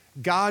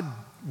God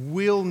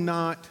will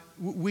not,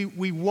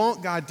 we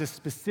want God to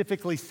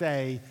specifically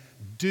say,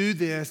 do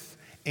this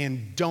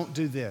and don't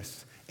do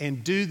this,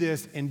 and do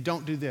this and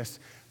don't do this.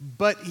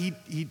 But he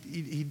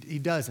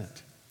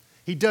doesn't.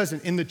 He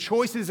doesn't. In the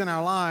choices in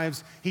our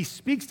lives, he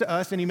speaks to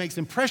us and he makes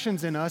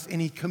impressions in us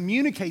and he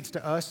communicates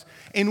to us,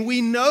 and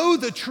we know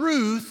the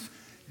truth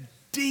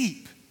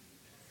deep.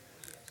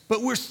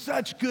 But we're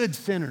such good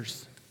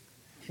sinners.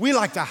 We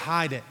like to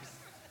hide it.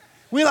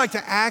 We like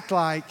to act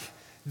like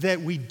that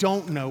we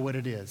don't know what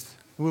it is.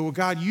 Well,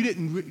 God, you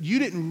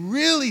didn't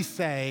really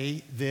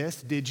say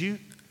this, did you?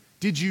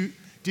 Did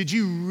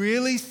you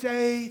really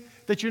say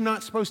that you're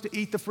not supposed to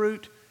eat the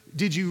fruit?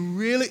 Did you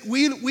really?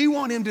 We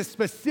want him to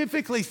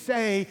specifically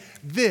say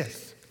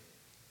this.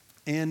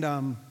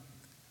 And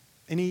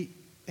he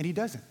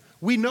doesn't.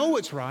 We know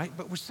what's right,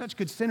 but we're such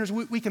good sinners.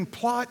 We can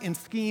plot and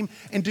scheme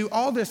and do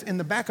all this in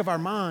the back of our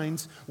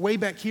minds, way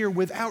back here,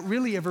 without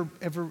really ever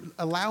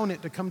allowing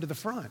it to come to the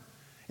front.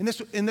 And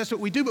that's what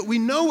we do. But we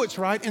know what's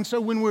right. And so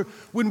when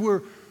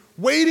we're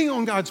waiting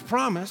on God's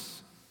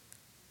promise,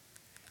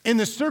 and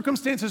the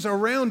circumstances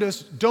around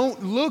us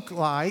don't look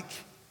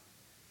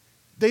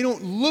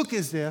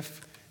as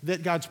if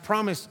that God's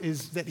promise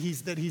is that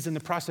he's in the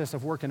process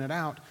of working it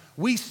out,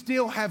 we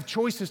still have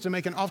choices to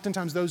make, and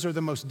oftentimes those are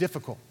the most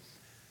difficult.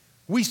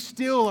 We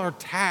still are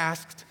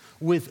tasked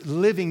with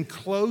living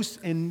close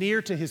and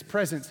near to his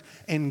presence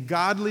and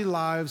godly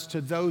lives to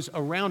those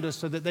around us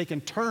so that they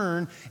can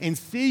turn and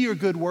see your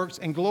good works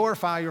and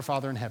glorify your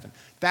Father in heaven.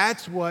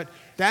 That's what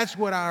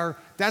our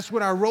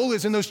role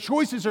is, and those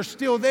choices are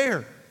still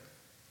there.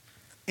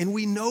 And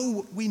we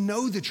know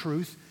the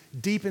truth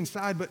deep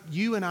inside, but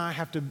you and I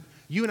have to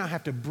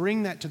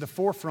bring that to the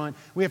forefront.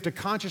 We have to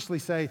consciously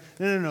say,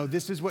 no,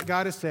 this is what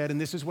God has said,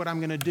 and this is what I'm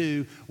going to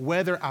do,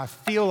 whether I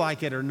feel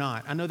like it or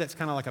not. I know that's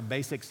kind of like a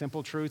basic,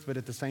 simple truth, but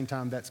at the same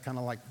time, that's kind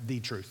of like the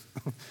truth.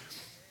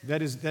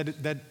 That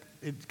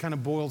it kind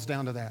of boils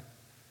down to that.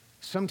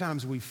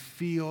 Sometimes we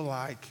feel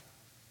like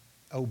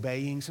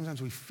obeying.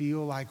 Sometimes we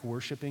feel like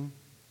worshiping.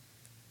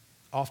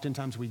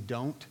 Oftentimes we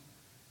don't,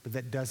 but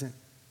that doesn't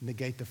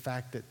negate the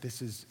fact that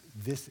this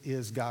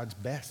is God's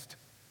best.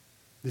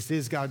 This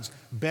is God's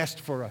best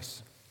for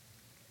us.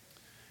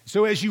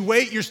 So as you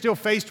wait, you're still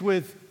faced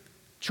with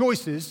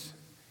choices,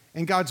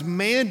 and God's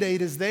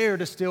mandate is there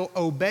to still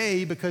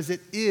obey because it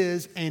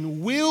is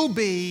and will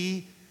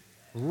be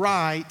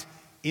right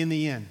in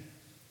the end.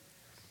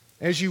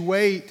 As you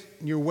wait,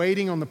 and you're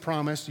waiting on the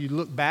promise, you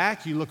look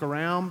back, you look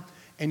around,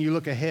 and you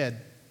look ahead.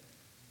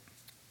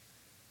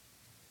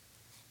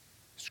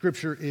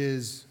 Scripture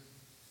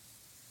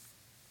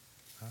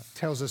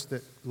tells us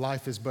that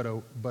life is but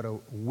a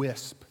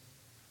wisp,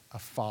 a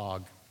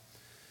fog.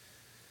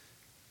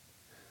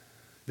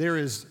 There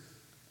is,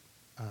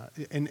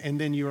 and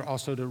then you are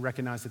also to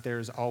recognize that there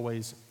is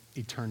always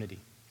eternity.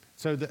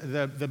 So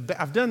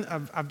I've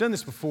done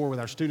this before with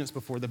our students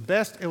before. The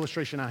best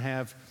illustration I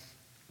have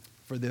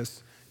for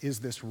this is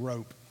this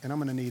rope, and I'm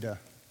going to need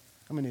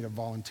a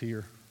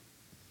volunteer.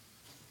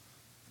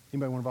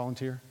 Anybody want to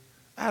volunteer?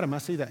 Adam, I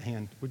see that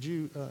hand. Would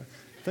you?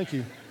 Thank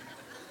you.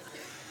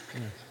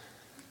 Yeah.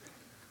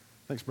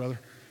 Thanks, brother.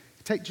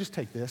 Just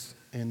take this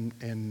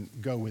and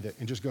go with it,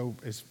 and just go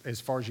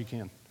as far as you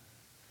can.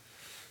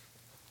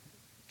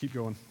 Keep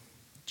going.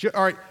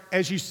 All right.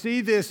 As you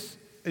see this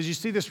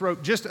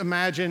rope, just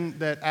imagine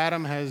that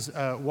Adam has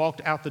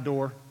walked out the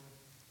door.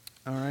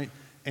 All right,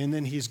 and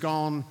then he's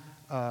gone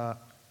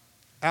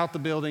out the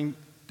building,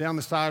 down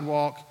the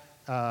sidewalk,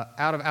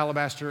 out of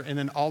Alabaster, and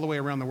then all the way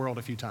around the world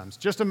a few times.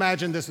 Just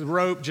imagine this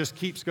rope just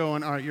keeps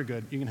going. All right, you're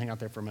good. You can hang out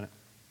there for a minute.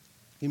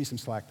 Give me some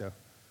slack, though.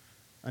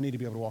 I need to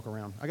be able to walk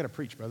around. I got to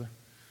preach, brother.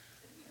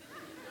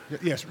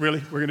 Yes,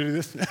 really? We're going to do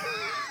this?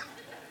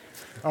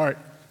 All right,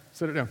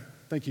 set it down.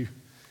 Thank you.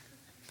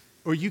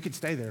 Or you could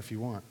stay there if you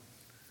want.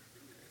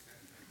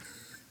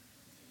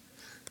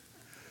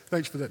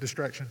 Thanks for that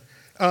distraction.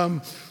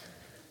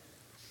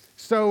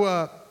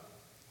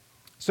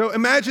 So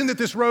imagine that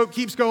this rope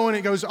keeps going.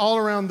 It goes all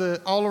around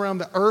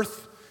the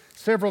earth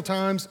several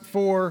times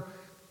for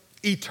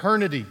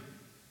eternity.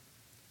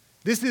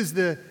 This is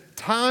the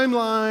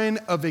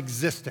timeline of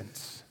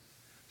existence.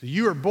 So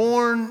you are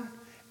born,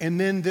 and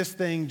then this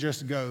thing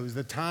just goes.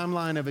 The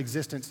timeline of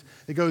existence.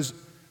 It goes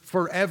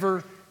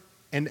forever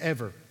and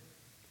ever.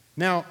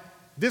 Now,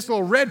 this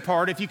little red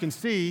part, if you can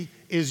see,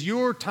 is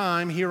your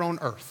time here on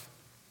earth.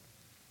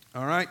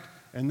 All right?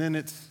 And then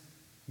it's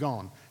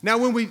gone. Now,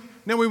 when we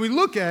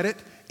look at it,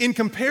 in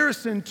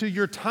comparison to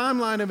your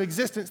timeline of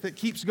existence that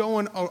keeps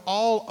going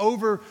all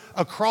over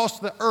across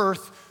the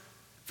earth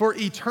for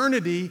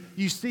eternity,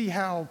 you see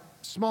how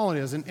small it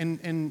is.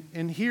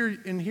 And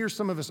here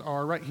some of us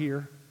are right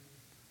here,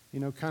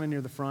 kind of near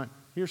the front.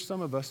 Here's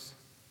some of us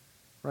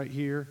right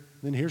here.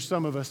 Then here's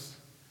some of us.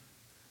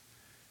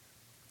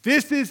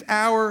 This is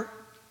our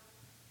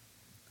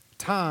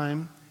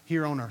time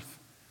here on earth.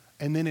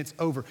 And then it's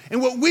over.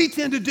 And what we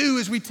tend to do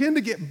is we tend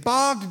to get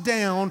bogged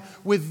down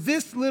with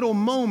this little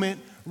moment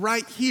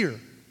right here.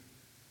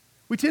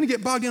 We tend to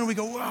get bogged down and we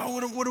go, wow,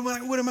 what am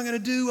I going to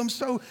do? I'm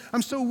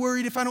so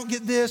worried if I don't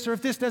get this, or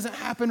if this doesn't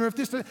happen, or if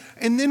this doesn't.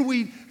 And then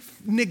we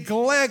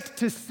neglect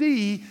to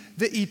see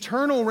the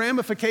eternal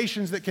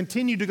ramifications that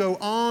continue to go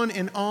on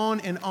and on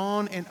and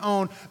on and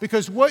on.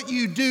 Because what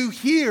you do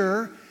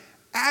here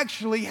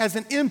actually has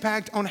an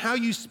impact on how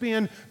you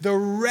spend the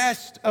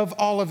rest of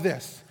all of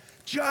this.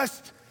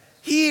 Just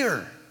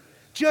here.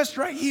 Just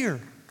right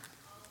here.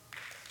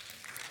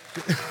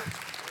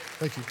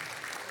 Thank you.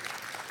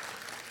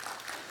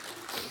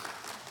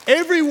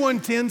 Everyone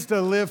tends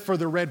to live for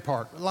the red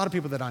part. A lot of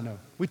people that I know.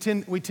 We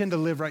tend to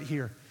live right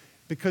here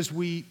because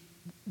we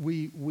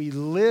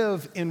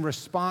live in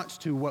response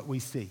to what we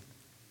see.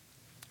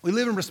 We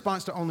live in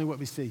response to only what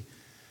we see.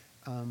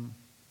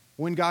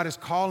 When God is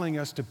calling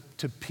us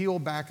to peel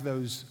back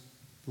those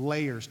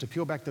layers, to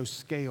peel back those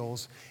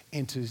scales,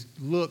 and to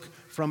look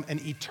from an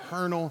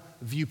eternal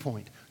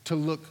viewpoint, to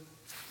look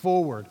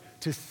forward,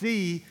 to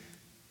see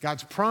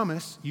God's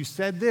promise, you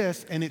said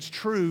this, and it's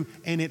true,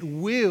 and it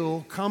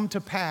will come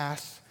to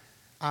pass.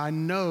 I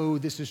know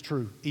this is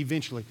true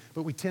eventually,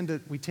 but we tend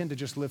to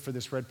just live for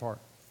this red part.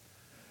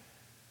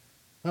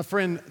 My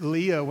friend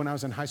Leah, when I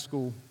was in high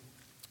school,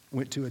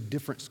 went to a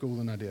different school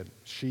than I did.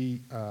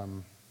 She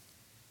went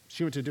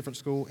to a different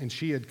school, and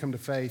she had come to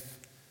faith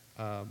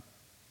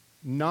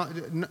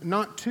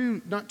not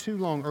too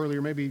long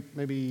earlier,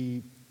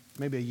 maybe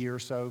a year or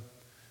so.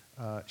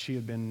 She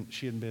had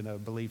been a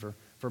believer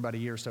for about a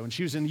year or so, and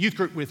she was in the youth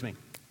group with me,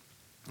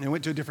 and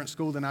went to a different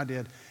school than I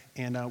did,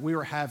 and we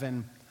were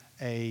having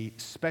a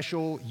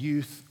special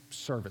youth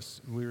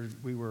service.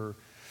 We were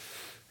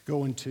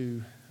going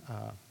to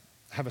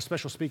have a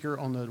special speaker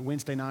on the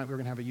Wednesday night. We were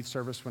going to have a youth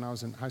service when I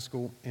was in high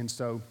school, and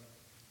so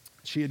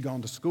she had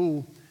gone to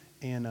school,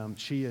 and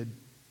she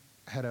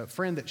had a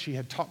friend that she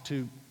had talked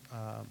to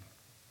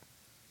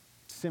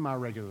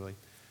semi-regularly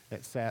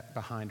that sat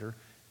behind her,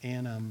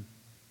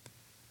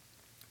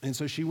 and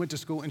so she went to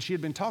school, and she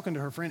had been talking to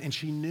her friend, and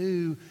she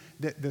knew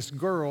that this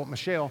girl,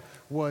 Michelle,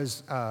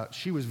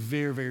 she was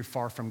very, very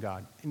far from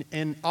God.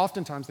 And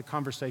oftentimes the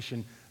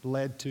conversation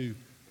led to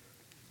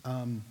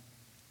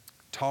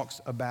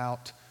talks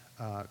about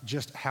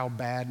just how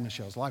bad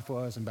Michelle's life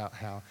was and about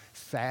how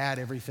sad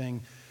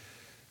everything,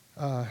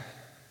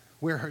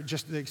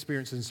 just the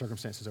experiences and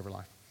circumstances of her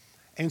life.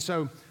 And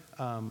so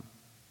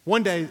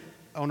one day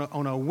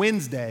on a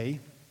Wednesday,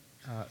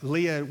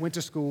 Leah went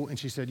to school, and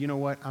she said, you know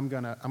what, I'm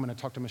gonna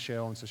talk to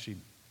Michelle. And so she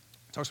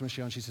talks to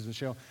Michelle, and she says,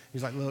 Michelle,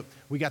 he's like, look,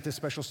 we got this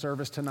special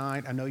service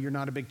tonight. I know you're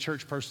not a big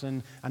church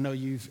person. I know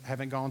you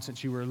haven't gone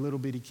since you were a little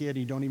bitty kid, and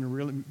you don't even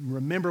really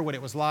remember what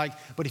it was like.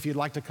 But if you'd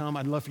like to come,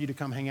 I'd love for you to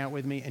come hang out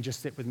with me and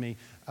just sit with me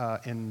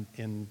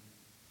in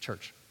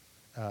church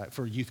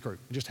for a youth group,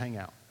 just hang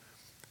out.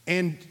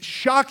 And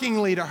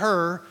shockingly to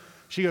her,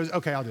 she goes,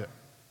 okay, I'll do it.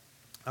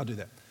 I'll do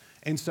that.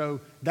 And so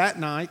that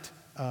night,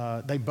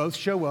 they both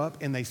show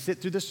up, and they sit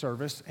through the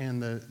service,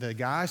 and the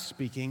guy's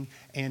speaking,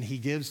 and he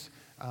gives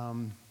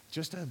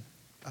just a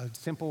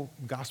simple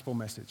gospel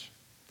message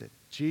that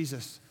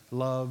Jesus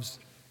loves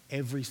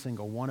every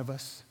single one of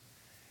us,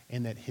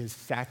 and that his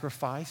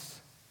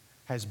sacrifice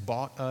has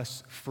bought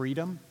us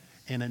freedom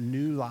and a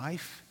new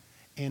life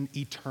and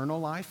eternal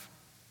life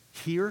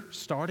here,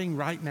 starting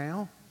right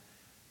now,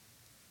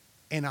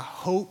 and a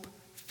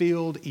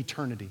hope-filled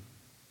eternity.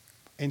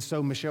 And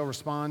so Michelle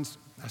responds,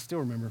 I still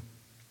remember,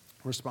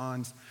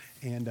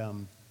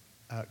 and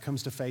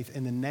comes to faith.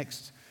 And the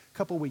next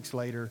couple weeks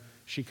later,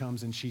 she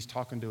comes and she's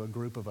talking to a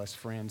group of us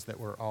friends that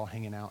were all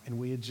hanging out. And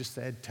we had just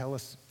said, tell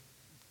us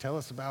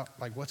about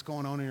like what's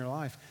going on in your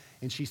life.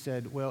 And she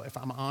said, well, if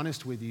I'm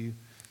honest with you,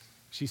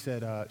 she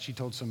said, she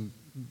told some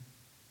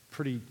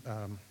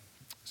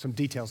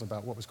details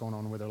about what was going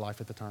on with her life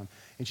at the time.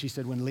 And she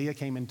said, when Leah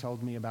came and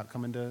told me about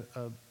coming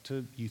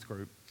to youth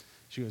group,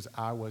 she goes,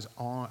 I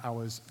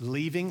was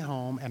leaving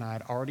home, and I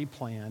had already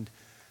planned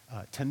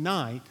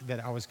tonight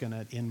that I was going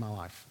to end my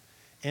life.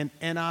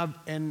 And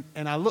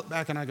I look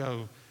back and I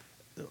go,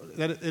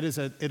 that it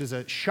is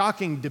a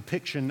shocking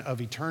depiction of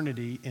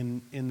eternity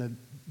in the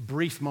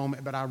brief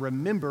moment. But I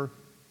remember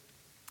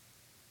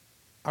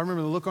the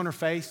look on her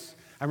face.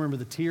 I remember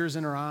the tears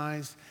in her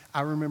eyes.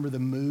 I remember the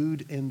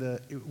mood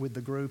with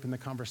the group and the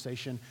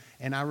conversation.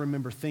 And I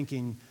remember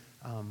thinking,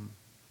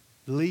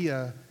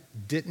 Leah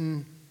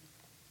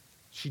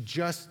she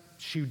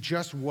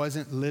just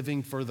wasn't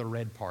living for the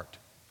red part.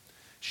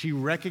 She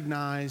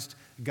recognized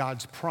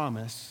God's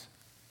promise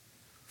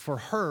for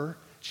her.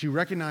 She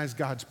recognized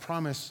God's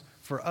promise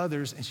for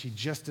others, and she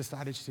just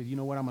decided, she said, you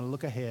know what, I'm going to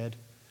look ahead.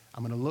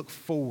 I'm going to look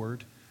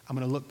forward. I'm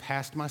going to look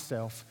past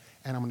myself,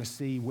 and I'm going to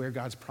see where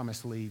God's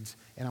promise leads,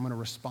 and I'm going to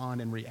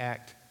respond and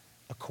react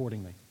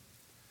accordingly.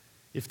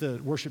 If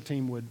the worship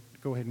team would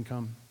go ahead and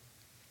come.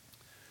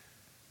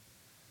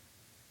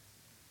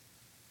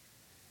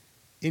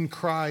 In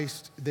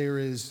Christ, there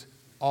is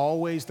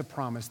always the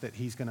promise that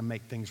he's going to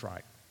make things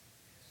right.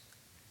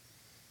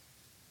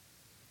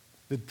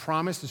 The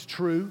promise is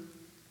true.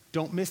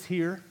 Don't miss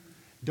here.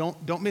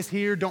 Don't miss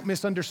here. Don't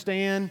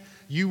misunderstand.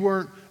 You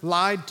weren't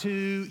lied to.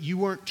 You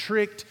weren't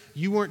tricked.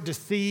 You weren't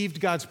deceived.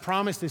 God's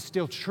promise is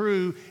still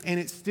true, and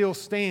it still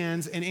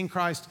stands. And in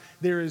Christ,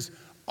 there is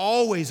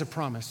always a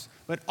promise.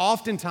 But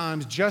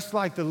oftentimes, just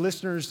like the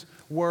listeners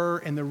were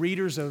and the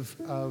readers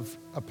of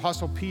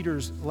Apostle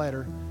Peter's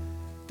letter,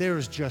 there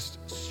is just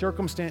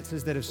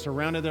circumstances that have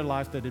surrounded their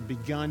life that have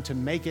begun to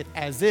make it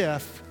as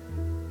if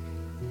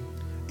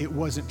it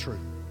wasn't true.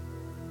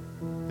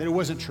 That it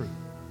wasn't true.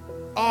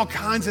 All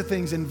kinds of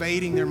things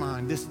invading their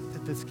mind. This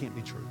can't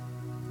be true.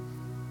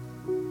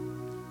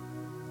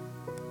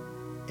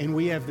 And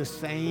we have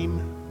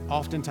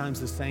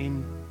oftentimes the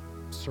same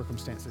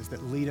circumstances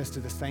that lead us to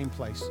the same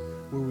place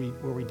where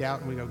we doubt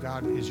and we go,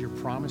 God, is your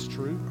promise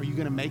true? Are you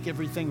going to make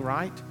everything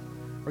right?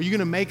 Are you going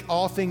to make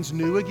all things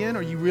new again?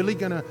 Are you really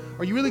going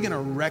to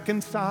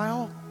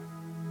reconcile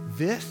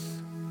this?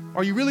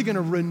 Are you really going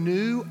to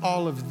renew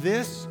all of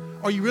this?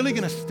 Are you really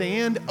going to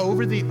stand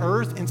over the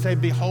earth and say,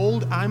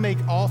 behold, I make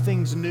all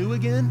things new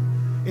again?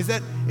 Is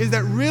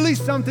that really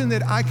something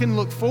that I can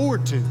look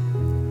forward to?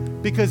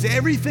 Because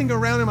everything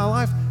around in my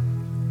life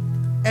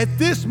at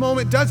this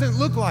moment doesn't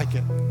look like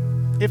it.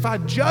 If I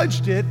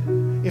judged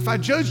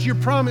your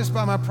promise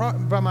by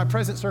my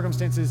present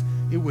circumstances,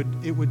 it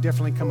would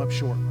definitely come up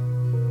short.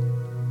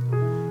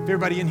 If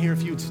everybody in here,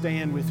 if you would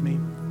stand with me.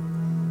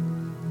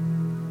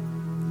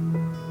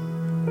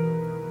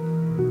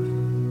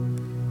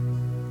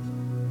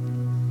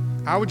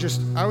 I would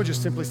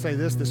just simply say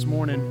this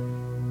morning,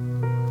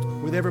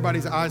 with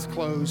everybody's eyes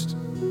closed,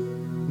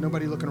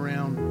 nobody looking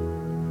around.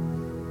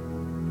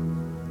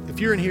 If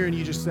you're in here and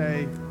you just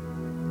say,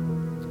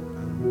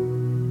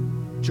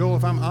 Joel,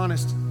 if I'm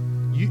honest,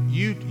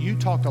 you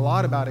talked a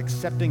lot about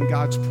accepting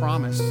God's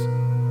promise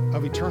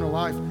of eternal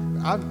life.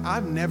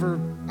 I've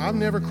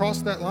never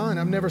crossed that line.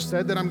 I've never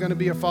said that I'm going to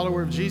be a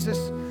follower of Jesus.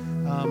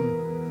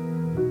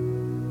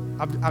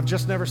 I've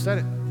just never said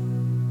it.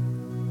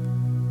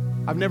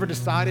 I've never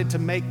decided to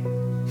make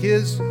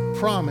his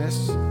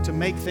promise to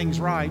make things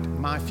right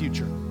my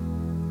future.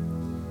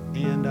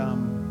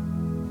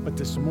 But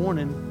this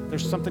morning,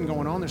 there's something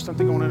going on. There's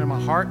something going on in my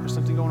heart. There's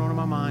something going on in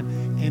my mind.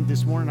 And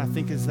this morning, I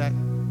think, is that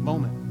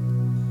moment.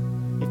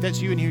 If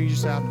that's you in here, you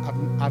just say,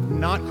 I've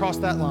not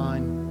crossed that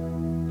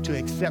line to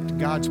accept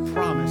God's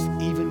promise,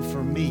 even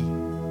for me,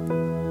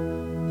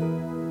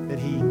 that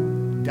he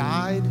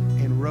died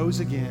and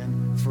rose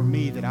again for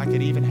me, that I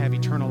could even have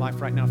eternal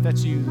life right now. If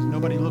that's you, there's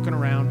nobody looking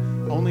around,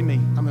 only me.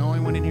 I'm the only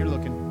one in here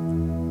looking.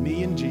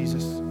 Me and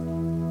Jesus.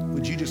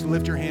 Would you just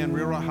lift your hand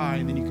real high,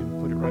 and then you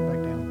can put it right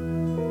back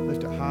down.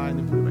 Lift it high and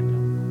then put it back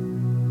down.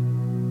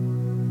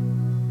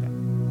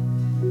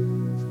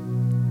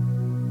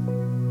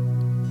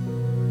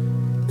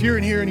 Yeah. If you're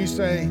in here and you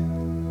say,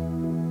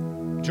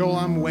 Joel,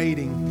 I'm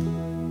waiting.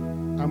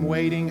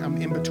 I'm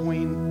in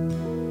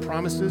between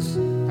promises,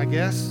 I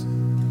guess,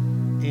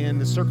 and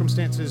the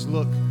circumstances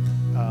look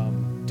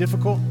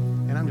difficult,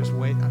 and I'm just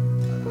waiting.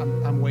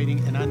 I'm waiting,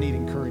 and I need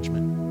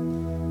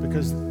encouragement,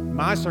 because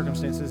my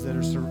circumstances that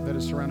are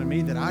surrounding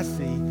me, that I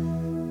see,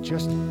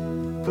 just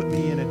put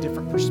me in a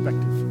different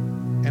perspective,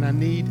 and I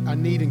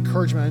need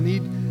encouragement. I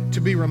need to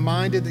be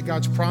reminded that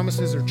God's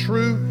promises are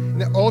true, and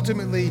that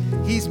ultimately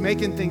He's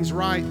making things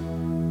right.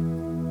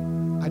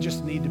 I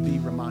just need to be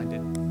reminded,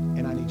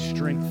 and I need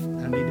strength,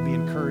 and I need to be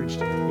encouraged.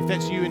 If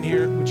that's you in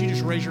here, would you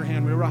just raise your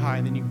hand real high,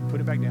 and then you can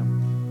put it back down.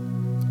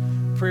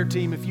 Prayer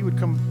team, if you would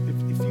come,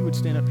 if you would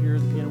stand up here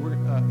at the piano, we're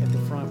at the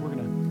front. We're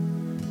going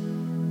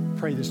to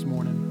pray this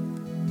morning.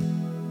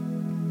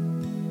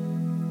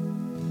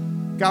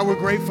 God, we're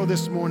grateful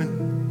this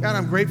morning. God,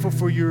 I'm grateful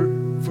for your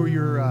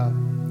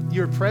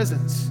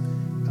presence.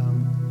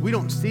 We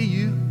don't see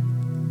you.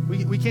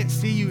 We can't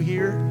see you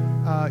here.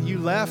 You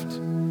left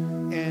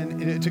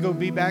and to go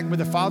be back with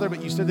the Father,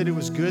 but you said that it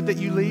was good that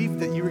you leave,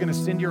 that you were going to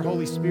send your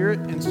Holy Spirit.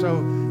 And so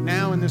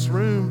now in this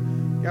room,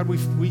 God,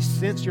 we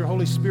sense your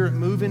Holy Spirit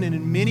moving, and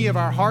in many of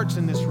our hearts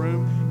in this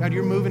room, God,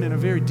 you're moving in a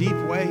very deep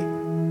way.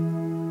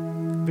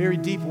 Very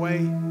deep way.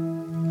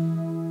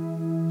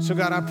 So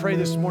God, I pray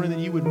this morning that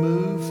you would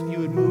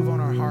move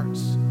on our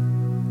hearts.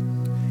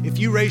 If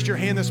you raised your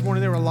hand this morning,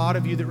 there were a lot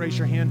of you that raised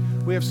your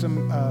hand. We have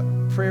some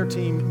prayer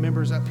team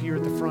members up here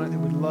at the front that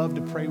would love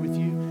to pray with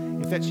you.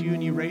 If that's you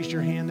and you raised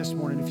your hand this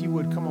morning, if you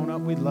would come on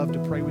up, we'd love to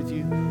pray with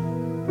you.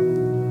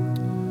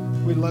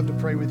 We'd love to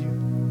pray with you.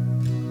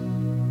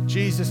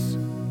 Jesus,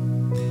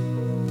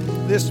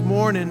 this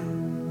morning,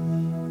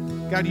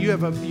 God, you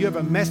have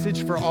a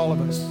message for all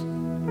of us.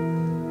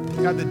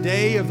 God, the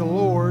day of the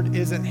Lord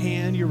is at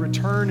hand. Your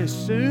return is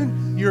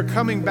soon. You're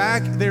coming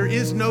back. There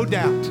is no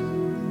doubt.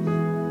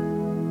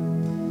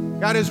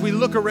 God, as we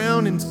look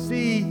around and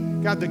see,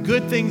 God, the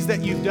good things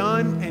that you've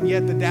done, and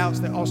yet the doubts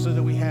that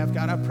we have,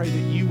 God, I pray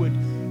that you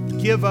would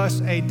give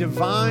us a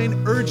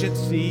divine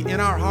urgency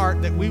in our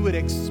heart, that we would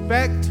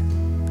expect,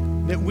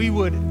 and that we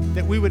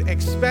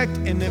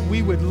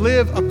would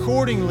live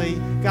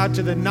accordingly, God,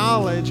 to the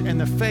knowledge and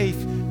the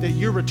faith that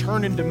you're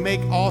returning to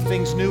make all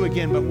things new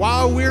again. But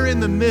while we're in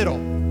the middle,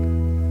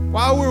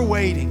 while we're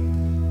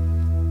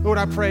waiting, Lord,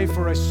 I pray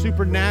for a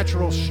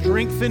supernatural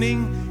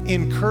strengthening,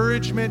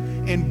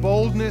 encouragement, and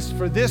boldness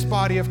for this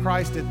body of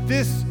Christ at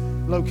this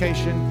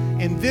location,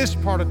 in this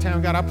part of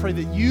town. God, I pray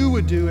that you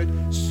would do it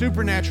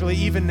supernaturally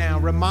even now.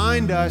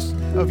 Remind us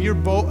of your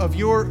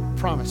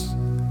promise,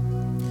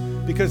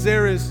 because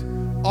there is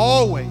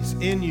always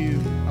in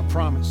you a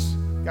promise.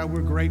 God,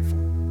 we're grateful.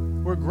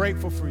 We're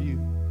grateful for you.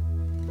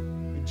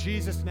 In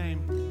Jesus' name,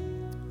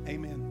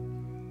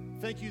 amen.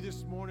 Thank you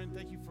this morning.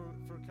 Thank you.